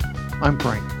next week, I'm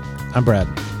Frank. I'm Brad.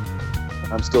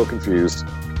 I'm still confused.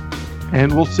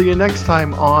 And we'll see you next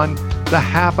time on the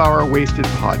Half Hour Wasted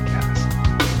Podcast.